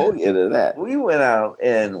gonna hold you to that. We went out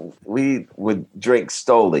and we would drink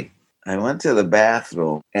Stoli. I went to the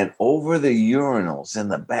bathroom, and over the urinals in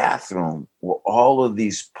the bathroom were all of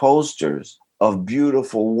these posters of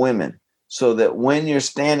beautiful women, so that when you're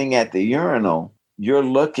standing at the urinal, you're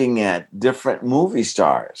looking at different movie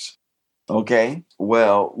stars. Okay.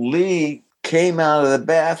 Well, Lee came out of the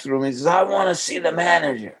bathroom. He says, I want to see the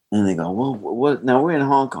manager. And they go, well, what? Now we're in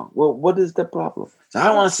Hong Kong. Well, what is the problem? So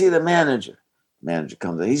I want to see the manager. Manager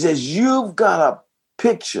comes in. He says, you've got a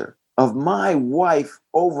picture of my wife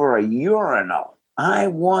over a urinal. I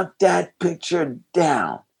want that picture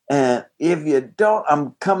down. And if you don't,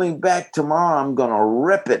 I'm coming back tomorrow. I'm going to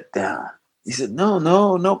rip it down. He said,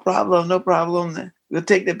 no problem. We'll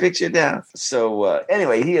take the picture down. So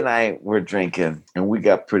anyway, he and I were drinking, and we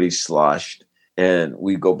got pretty sloshed. And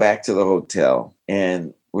we go back to the hotel,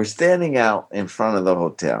 and we're standing out in front of the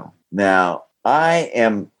hotel. Now, I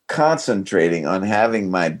am concentrating on having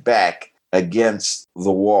my back against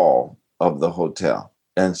the wall of the hotel.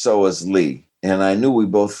 And so is Lee. And I knew we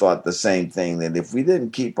both thought the same thing, that if we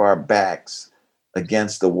didn't keep our backs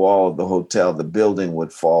against the wall of the hotel, the building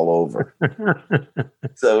would fall over.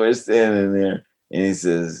 So we're standing there, and he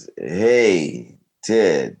says, hey,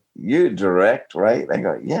 Ted, you direct, right? I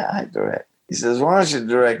go, yeah, I direct. He says, why don't you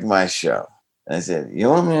direct my show? I said, you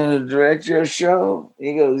want me to direct your show?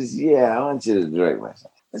 He goes, yeah, I want you to direct my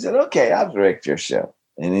show. I said, okay, I'll direct your show.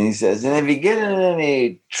 And he says, and if you get in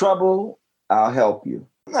any trouble, I'll help you.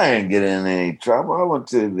 I'm not going to get in any trouble. I went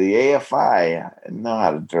to the AFI. I know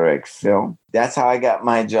how to direct film. That's how I got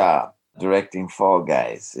my job, directing Fall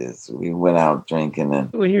Guys. We went out drinking.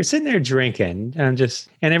 And when you're sitting there drinking, and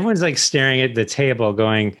everyone's like staring at the table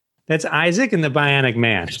going, that's Isaac and the Bionic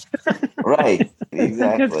Man. Right,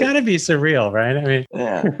 exactly. It's got to be surreal, right? I mean,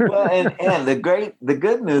 yeah. Well, and the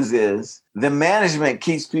good news is the management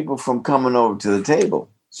keeps people from coming over to the table,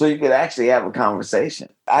 so you could actually have a conversation.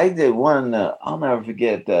 I did one. I'll never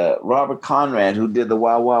forget. Robert Conrad, who did the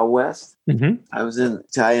Wild Wild West. Mm-hmm. I was in an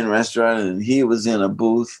Italian restaurant, and he was in a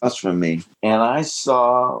booth across from me, and I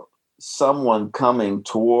saw someone coming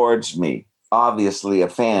towards me. Obviously a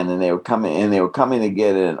fan, and they were coming to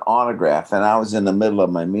get an autograph, and I was in the middle of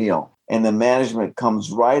my meal, and the management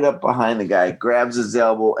comes right up behind the guy, grabs his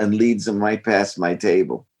elbow, and leads him right past my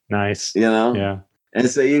table. Nice. You know? Yeah. And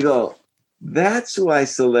so you go, that's why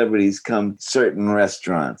celebrities come to certain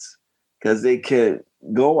restaurants, because they could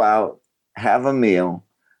go out, have a meal,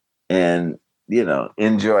 and,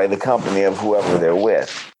 enjoy the company of whoever they're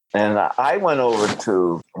with. And I went over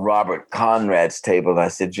to Robert Conrad's table, and I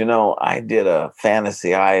said, I did a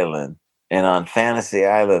Fantasy Island. And on Fantasy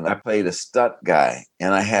Island, I played a stunt guy,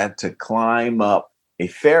 and I had to climb up a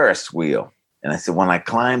Ferris wheel. And I said, when I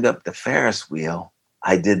climbed up the Ferris wheel,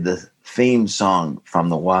 I did the theme song from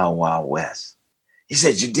the Wild Wild West. He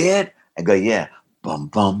said, you did? I go, yeah. Bum,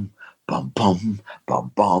 bum, bum, bum,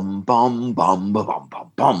 bum, bum, bum, bum, bum,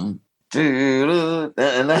 bum, bum.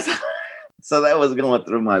 And that's... So that was going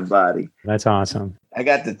through my body. That's awesome. I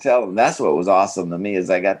got to tell him. That's what was awesome to me, is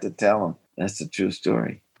I got to tell him. That's the true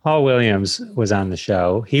story. Paul Williams was on the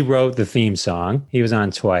show. He wrote the theme song. He was on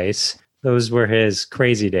twice. Those were his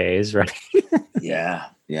crazy days, right? Yeah.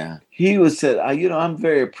 He said, I'm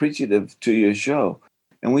very appreciative to your show.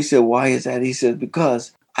 And we said, why is that? He said,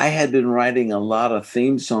 because I had been writing a lot of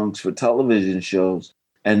theme songs for television shows,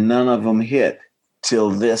 and none of them hit till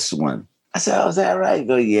this one. I said, oh, is that right? He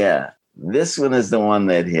goes, yeah. This one is the one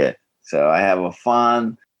that hit. So I have a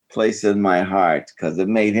fond place in my heart, because it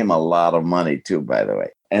made him a lot of money too, by the way.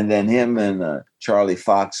 And then him and Charlie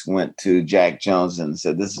Fox went to Jack Jones and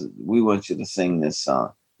said, we want you to sing this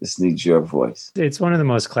song. This needs your voice. It's one of the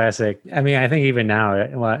most classic. I mean, I think even now,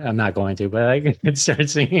 well, I'm not going to, but I could start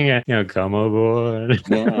singing it, come aboard.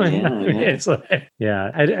 Yeah. It's like,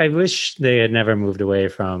 I wish they had never moved away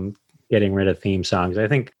from getting rid of theme songs. I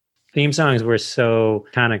think theme songs were so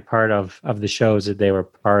iconic part of the shows that they were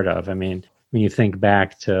part of. I mean, when you think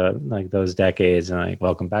back to like those decades and like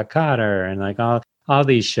Welcome Back, Kotter, and like all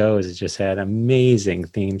these shows, it just had amazing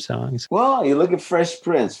theme songs. Well, you look at Fresh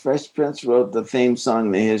Prince. Fresh Prince wrote the theme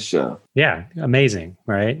song to his show. Yeah, amazing,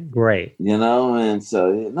 right? Great. And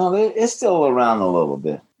so, it's still around a little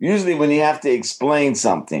bit. Usually when you have to explain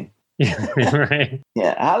something. Yeah, right.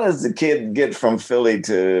 Yeah, how does the kid get from Philly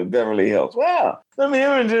to Beverly Hills? Well, let me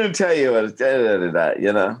tell you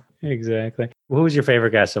what, Exactly. Who was your favorite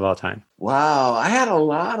guest of all time? Wow, I had a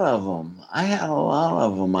lot of them.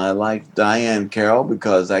 I liked Diane Carroll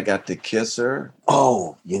because I got to kiss her.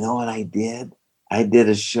 Oh, you know what I did? I did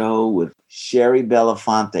a show with Sherry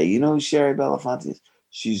Belafonte. You know who Sherry Belafonte is?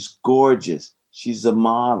 She's gorgeous. She's a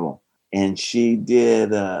model. And she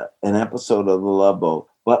did an episode of The Love Boat.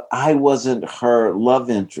 But I wasn't her love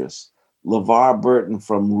interest. LeVar Burton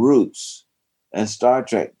from Roots and Star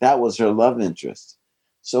Trek, that was her love interest.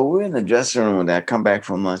 So we're in the dressing room and I come back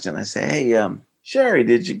from lunch and I say, hey, Sherry,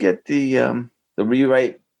 did you get the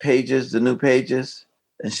rewrite pages, the new pages?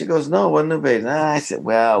 And she goes, no, what new pages? And I said,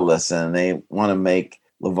 well, listen, they want to make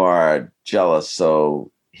LeVar jealous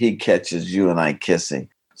so he catches you and I kissing.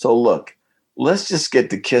 So look, let's just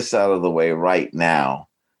get the kiss out of the way right now.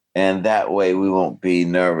 And that way we won't be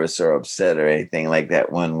nervous or upset or anything like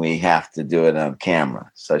that when we have to do it on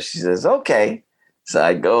camera. So she says, okay. So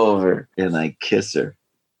I go over and I kiss her,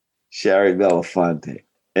 Shari Belafonte.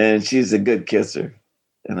 And she's a good kisser.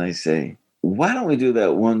 And I say, why don't we do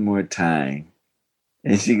that one more time?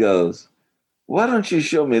 And she goes, why don't you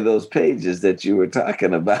show me those pages that you were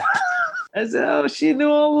talking about? I said, oh, she knew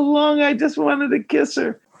all along. I just wanted to kiss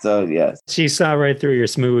her. So, yes. She saw right through your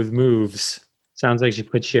smooth moves. Sounds like she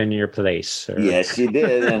put you in your place. Yes, she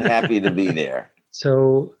did. And happy to be there.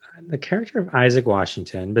 So the character of Isaac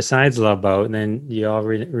Washington, besides Love Boat, and then you all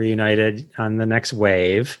reunited on The Next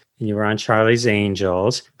Wave, and you were on Charlie's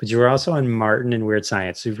Angels, but you were also on Martin and Weird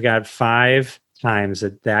Science. So you've got 5 times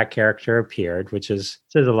that character appeared, which says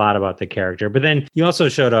a lot about the character. But then you also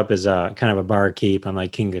showed up as a kind of a barkeep on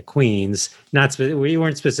like King of Queens. We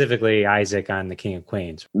weren't specifically Isaac on the King of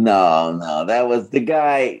Queens. No, that was the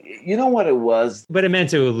guy. You know what it was? But it meant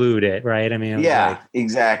to elude it, right? I mean,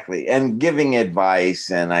 exactly. And giving advice,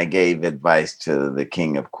 and I gave advice to the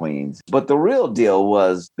King of Queens. But the real deal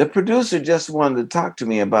was the producer just wanted to talk to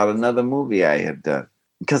me about another movie I had done.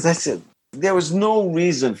 Because I said, there was no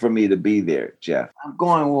reason for me to be there, Jeff. I'm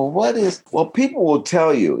going, well, people will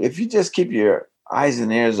tell you. If you just keep your eyes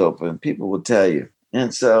and ears open, people will tell you.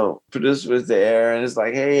 And so producer was there and it's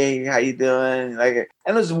like, hey, how you doing?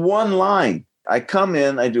 And it's one line. I come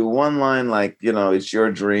in, I do one line like, it's your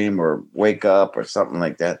dream or wake up or something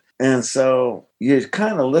like that. And so you're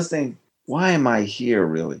kind of listening, why am I here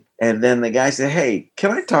really? And then the guy said, hey,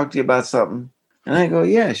 can I talk to you about something? And I go,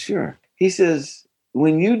 yeah, sure. He says,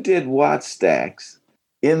 when you did Wattstax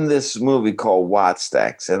in this movie called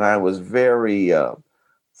Wattstax, and I was very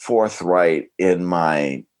forthright in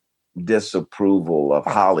my disapproval of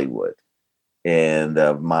Hollywood and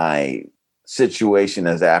of my situation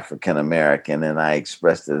as African American, and I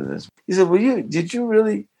expressed it as, he said, well, did you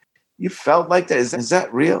really, you felt like that? Is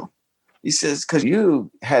that real? He says, because you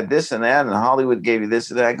had this and that, and Hollywood gave you this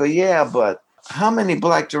and that. I go, yeah, but how many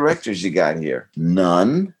Black directors you got here?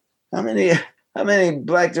 None. How many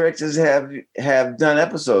Black directors have done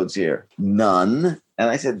episodes here? None. And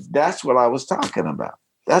I said, that's what I was talking about.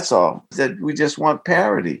 That's all. I said, we just want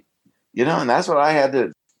parity, and that's what I had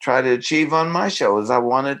to try to achieve on my show is I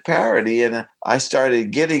wanted parity. And I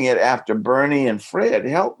started getting it after Bernie and Fred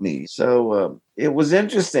helped me. So it was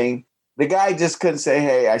interesting. The guy just couldn't say,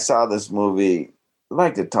 hey, I saw this movie. I'd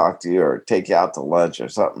like to talk to you or take you out to lunch or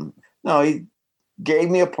something. No, he gave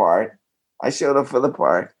me a part. I showed up for the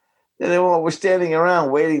part. And then while we're standing around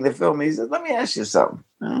waiting to film, he said, let me ask you something.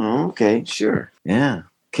 Oh, okay, sure. Yeah.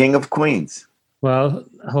 King of Queens. Well,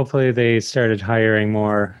 hopefully they started hiring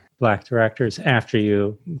more Black directors after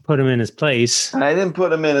you put him in his place. I didn't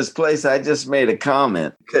put him in his place. I just made a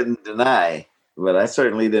comment. Couldn't deny. But I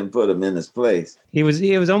certainly didn't put him in his place. It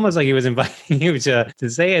was almost like he was inviting you to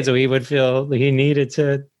say it so he would feel he needed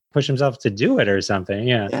to push himself to do it or something.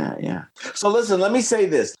 Yeah. So listen, let me say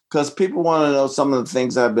this because people want to know some of the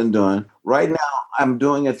things I've been doing. Right now, I'm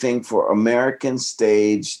doing a thing for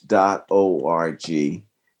AmericanStage.org.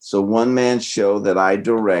 It's a one-man show that I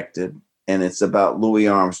directed, and it's about Louis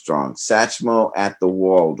Armstrong, Satchmo at the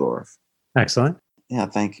Waldorf. Excellent. Yeah,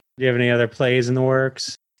 thank you. Do you have any other plays in the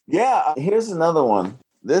works? Yeah, here's another one.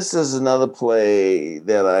 This is another play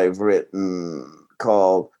that I've written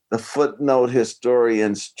called The Footnote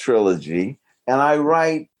Historians Trilogy. And I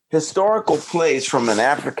write historical plays from an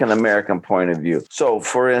African-American point of view. So,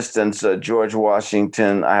 for instance, George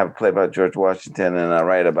Washington, I have a play about George Washington, and I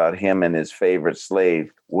write about him and his favorite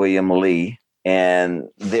slave, William Lee, and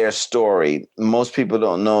their story. Most people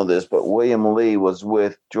don't know this, but William Lee was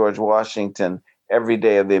with George Washington every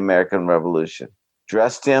day of the American Revolution.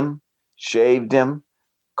 Dressed him, shaved him,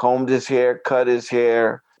 combed his hair, cut his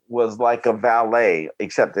hair, was like a valet,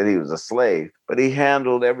 except that he was a slave. But he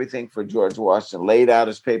handled everything for George Washington, laid out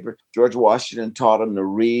his paper. George Washington taught him to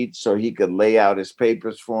read so he could lay out his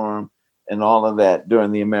papers for him and all of that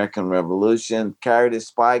during the American Revolution, carried his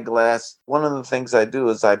spyglass. One of the things I do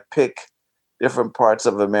is I pick different parts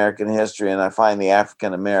of American history and I find the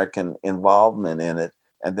African-American involvement in it.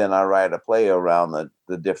 And then I write a play around the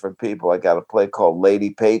different people. I got a play called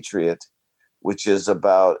Lady Patriot which is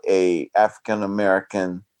about a African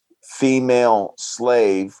American female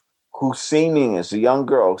slave who is a young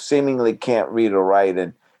girl, seemingly can't read or write,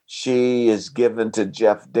 and she is given to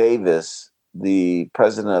Jeff Davis, the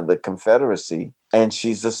president of the Confederacy, and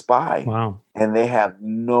she's a spy. Wow. And they have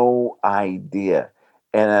no idea.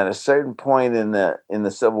 And at a certain point in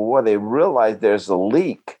the Civil War, they realize there's a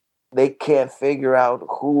leak. They can't figure out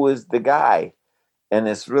who is the guy, and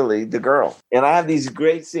it's really the girl. And I have these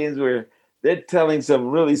great scenes where they're telling some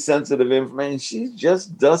really sensitive information. She's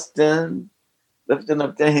just lifting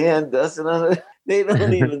up their hand, dusting on it. They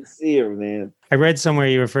don't even see her, man. I read somewhere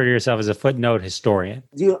you refer to yourself as a footnote historian.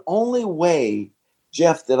 The only way,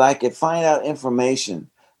 Jeff, that I could find out information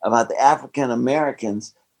about the African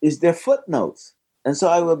Americans is their footnotes. And so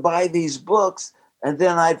I would buy these books, and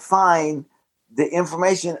then I'd find the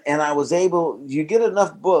information, and you get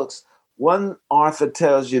enough books. One author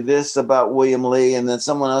tells you this about William Lee, and then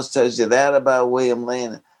someone else tells you that about William Lee,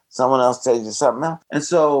 and someone else tells you something else. And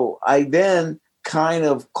so I then kind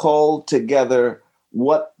of called together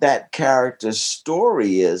what that character's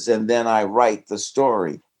story is, and then I write the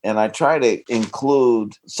story. And I try to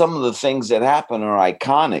include some of the things that happen are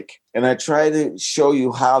iconic. And I try to show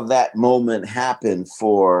you how that moment happened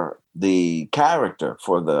for the character,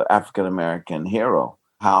 for the African-American hero,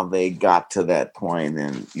 how they got to that point.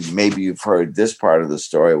 And maybe you've heard this part of the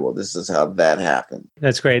story. Well, this is how that happened.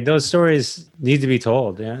 That's great. Those stories need to be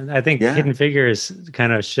told. Yeah. I think Hidden Figures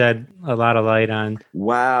kind of shed a lot of light on.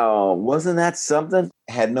 Wow. Wasn't that something?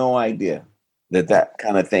 Had no idea that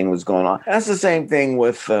kind of thing was going on. That's the same thing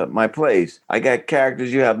with my plays. I got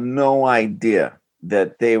characters you have no idea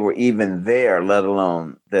that they were even there, let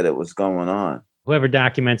alone that it was going on. Whoever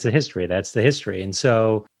documents the history, that's the history. And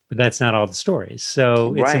so, but that's not all the stories.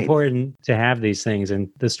 So it's important to have these things, and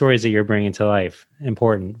the stories that you're bringing to life,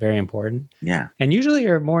 important, very important. Yeah. And usually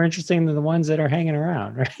are more interesting than the ones that are hanging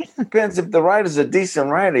around, right? Depends. If the writer's a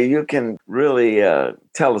decent writer, you can really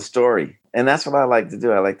tell a story. And that's what I like to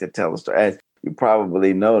do. I like to tell a story. As you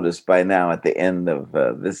probably noticed by now at the end of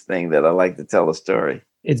this thing that I like to tell a story.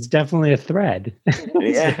 It's definitely a thread.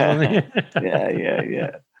 Yeah.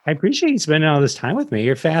 Yeah. I appreciate you spending all this time with me.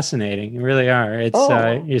 You're fascinating. You really are. It's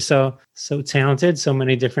you're so talented, so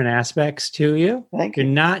many different aspects to you. Thank you.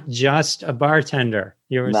 You're not just a bartender.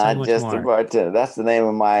 You're not so much just more. a bartender. That's the name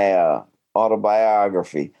of my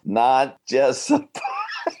autobiography. Not just a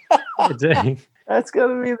That's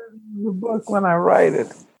going to be the book when I write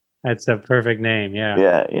it. That's a perfect name.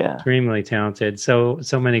 Yeah. Yeah. Extremely talented. So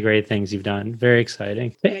many great things you've done. Very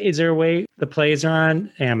exciting. Is there a way the plays are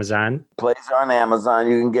on Amazon? Plays are on Amazon.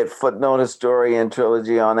 You can get Footnote, a Story and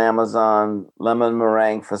Trilogy on Amazon. Lemon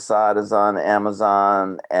Meringue Facade is on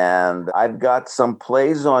Amazon. And I've got some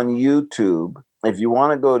plays on YouTube. If you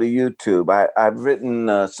want to go to YouTube, I've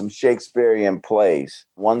written some Shakespearean plays.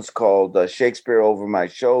 One's called Shakespeare Over My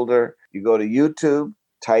Shoulder. You go to YouTube,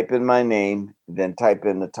 type in my name, then type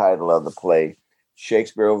in the title of the play,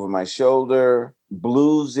 Shakespeare Over My Shoulder,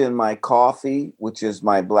 Blues in My Coffee, which is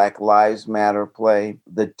my Black Lives Matter play,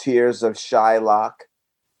 The Tears of Shylock,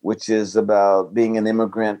 which is about being an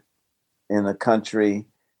immigrant in a country,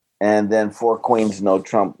 and then Four Queens, No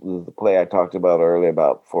Trump, the play I talked about earlier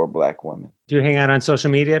about 4 Black women. Do you hang out on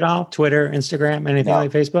social media at all? Twitter, Instagram, anything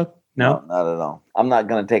like Facebook? No, not at all. I'm not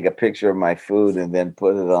going to take a picture of my food and then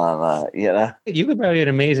put it on, You could probably get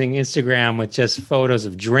an amazing Instagram with just photos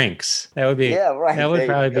of drinks. That would be, right. That would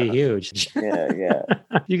probably be huge. Yeah.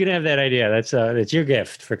 You can have that idea. That's your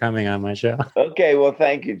gift for coming on my show. Okay. Well,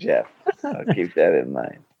 thank you, Jeff. I'll keep that in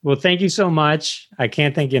mind. Well, thank you so much. I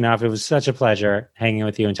can't thank you enough. It was such a pleasure hanging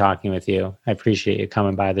with you and talking with you. I appreciate you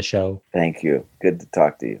coming by the show. Thank you. Good to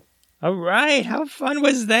talk to you. All right. How fun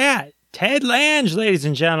was that? Ted Lange, ladies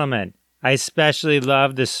and gentlemen. I especially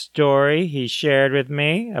love the story he shared with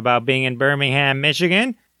me about being in Birmingham,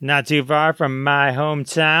 Michigan, not too far from my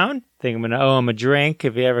hometown. Think I'm going to owe him a drink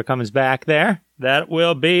if he ever comes back there. That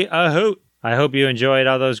will be a hoot. I hope you enjoyed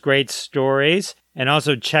all those great stories. And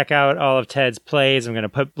also check out all of Ted's plays. I'm going to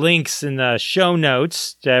put links in the show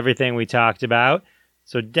notes to everything we talked about.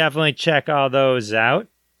 So definitely check all those out.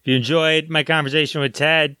 If you enjoyed my conversation with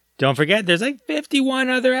Ted, don't forget there's like 51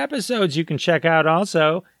 other episodes you can check out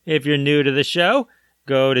also. If you're new to the show,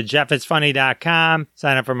 go to jeffitsfunny.com,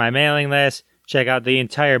 sign up for my mailing list, check out the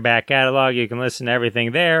entire back catalog. You can listen to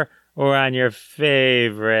everything there or on your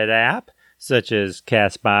favorite app, such as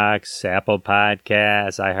CastBox, Apple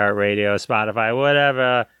Podcasts, iHeartRadio, Spotify,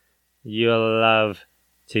 whatever you love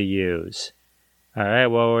to use. All right,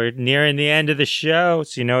 well, we're nearing the end of the show,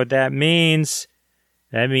 so you know what that means.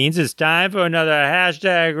 That means it's time for another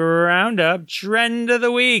hashtag Roundup Trend of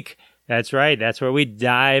the Week. That's right. That's where we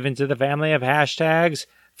dive into the family of hashtags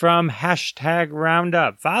from Hashtag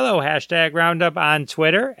Roundup. Follow Hashtag Roundup on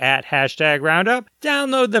Twitter at Hashtag Roundup.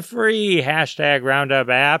 Download the free Hashtag Roundup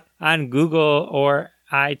app on Google or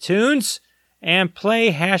iTunes and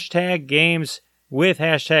play hashtag games with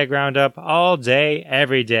Hashtag Roundup all day,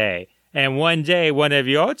 every day. And one day, one of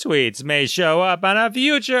your tweets may show up on a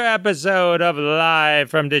future episode of Live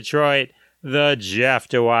from Detroit, The Jeff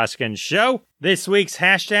Dwoskin Show. This week's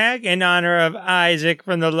hashtag, in honor of Isaac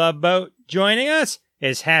from the Love Boat joining us,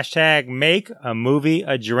 is hashtag Make a Movie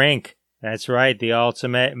a Drink. That's right, the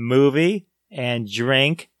ultimate movie and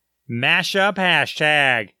drink mashup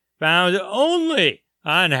hashtag, found only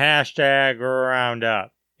on Hashtag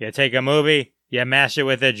Roundup. You take a movie, you mash it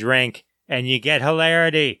with a drink, and you get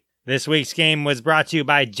hilarity. This week's game was brought to you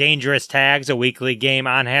by Dangerous Tags, a weekly game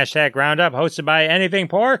on Hashtag Roundup, hosted by Anything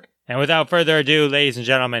Pork. And without further ado, ladies and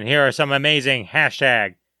gentlemen, here are some amazing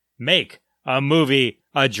hashtag Make a Movie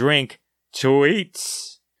a Drink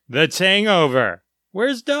tweets. The Tangover.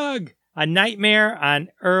 Where's Doug? A Nightmare on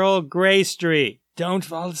Earl Grey Street. Don't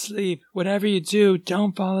fall asleep. Whatever you do,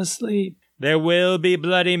 don't fall asleep. There will be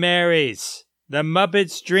Bloody Marys. The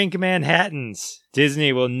Muppets drink Manhattans.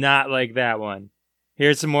 Disney will not like that one.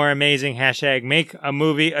 Here's some more amazing hashtag Make a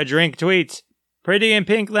Movie a Drink tweets. Pretty in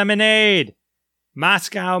Pink Lemonade.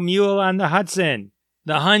 Moscow Mule on the Hudson.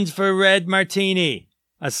 The Hunt for Red Martini.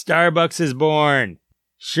 A Starbucks is Born.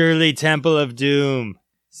 Shirley Temple of Doom.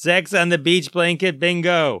 Sex on the Beach Blanket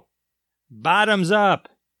Bingo. Bottoms Up.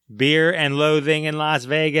 Beer and Loathing in Las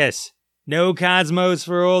Vegas. No Cosmos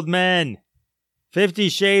for Old Men. 50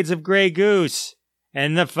 Shades of Grey Goose.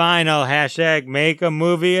 And the final hashtag Make a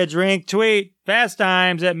Movie a Drink tweet. Fast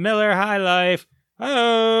Times at Miller High Life.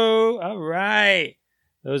 Oh, all right.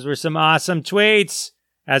 Those were some awesome tweets.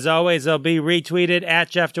 As always, they'll be retweeted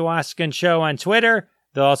at Jeff Dwoskin Show on Twitter.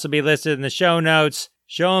 They'll also be listed in the show notes.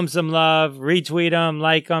 Show them some love, retweet them,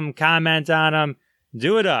 like them, comment on them.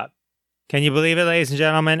 Do it up. Can you believe it, ladies and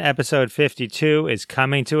gentlemen? Episode 52 is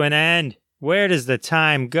coming to an end. Where does the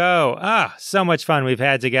time go? So much fun we've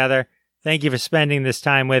had together. Thank you for spending this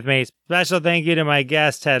time with me. Special thank you to my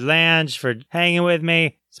guest, Ted Lange, for hanging with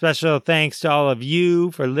me. Special thanks to all of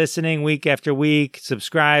you for listening week after week,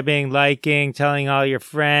 subscribing, liking, telling all your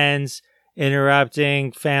friends,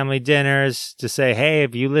 interrupting family dinners to say, hey,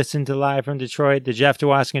 if you listen to Live from Detroit, the Jeff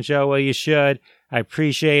Dwoskin Show, well, you should. I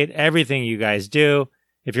appreciate everything you guys do.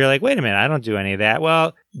 If you're like, wait a minute, I don't do any of that.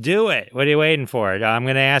 Well, do it. What are you waiting for? I'm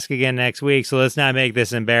going to ask again next week, so let's not make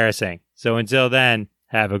this embarrassing. So until then,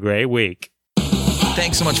 have a great week.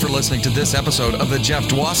 Thanks so much for listening to this episode of The Jeff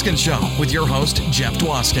Dwoskin Show with your host, Jeff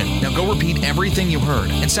Dwoskin. Now go repeat everything you heard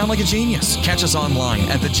and sound like a genius. Catch us online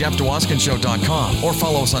at thejeffdwoskinshow.com or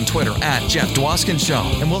follow us on Twitter at Jeff Dwoskin Show,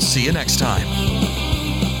 and we'll see you next time.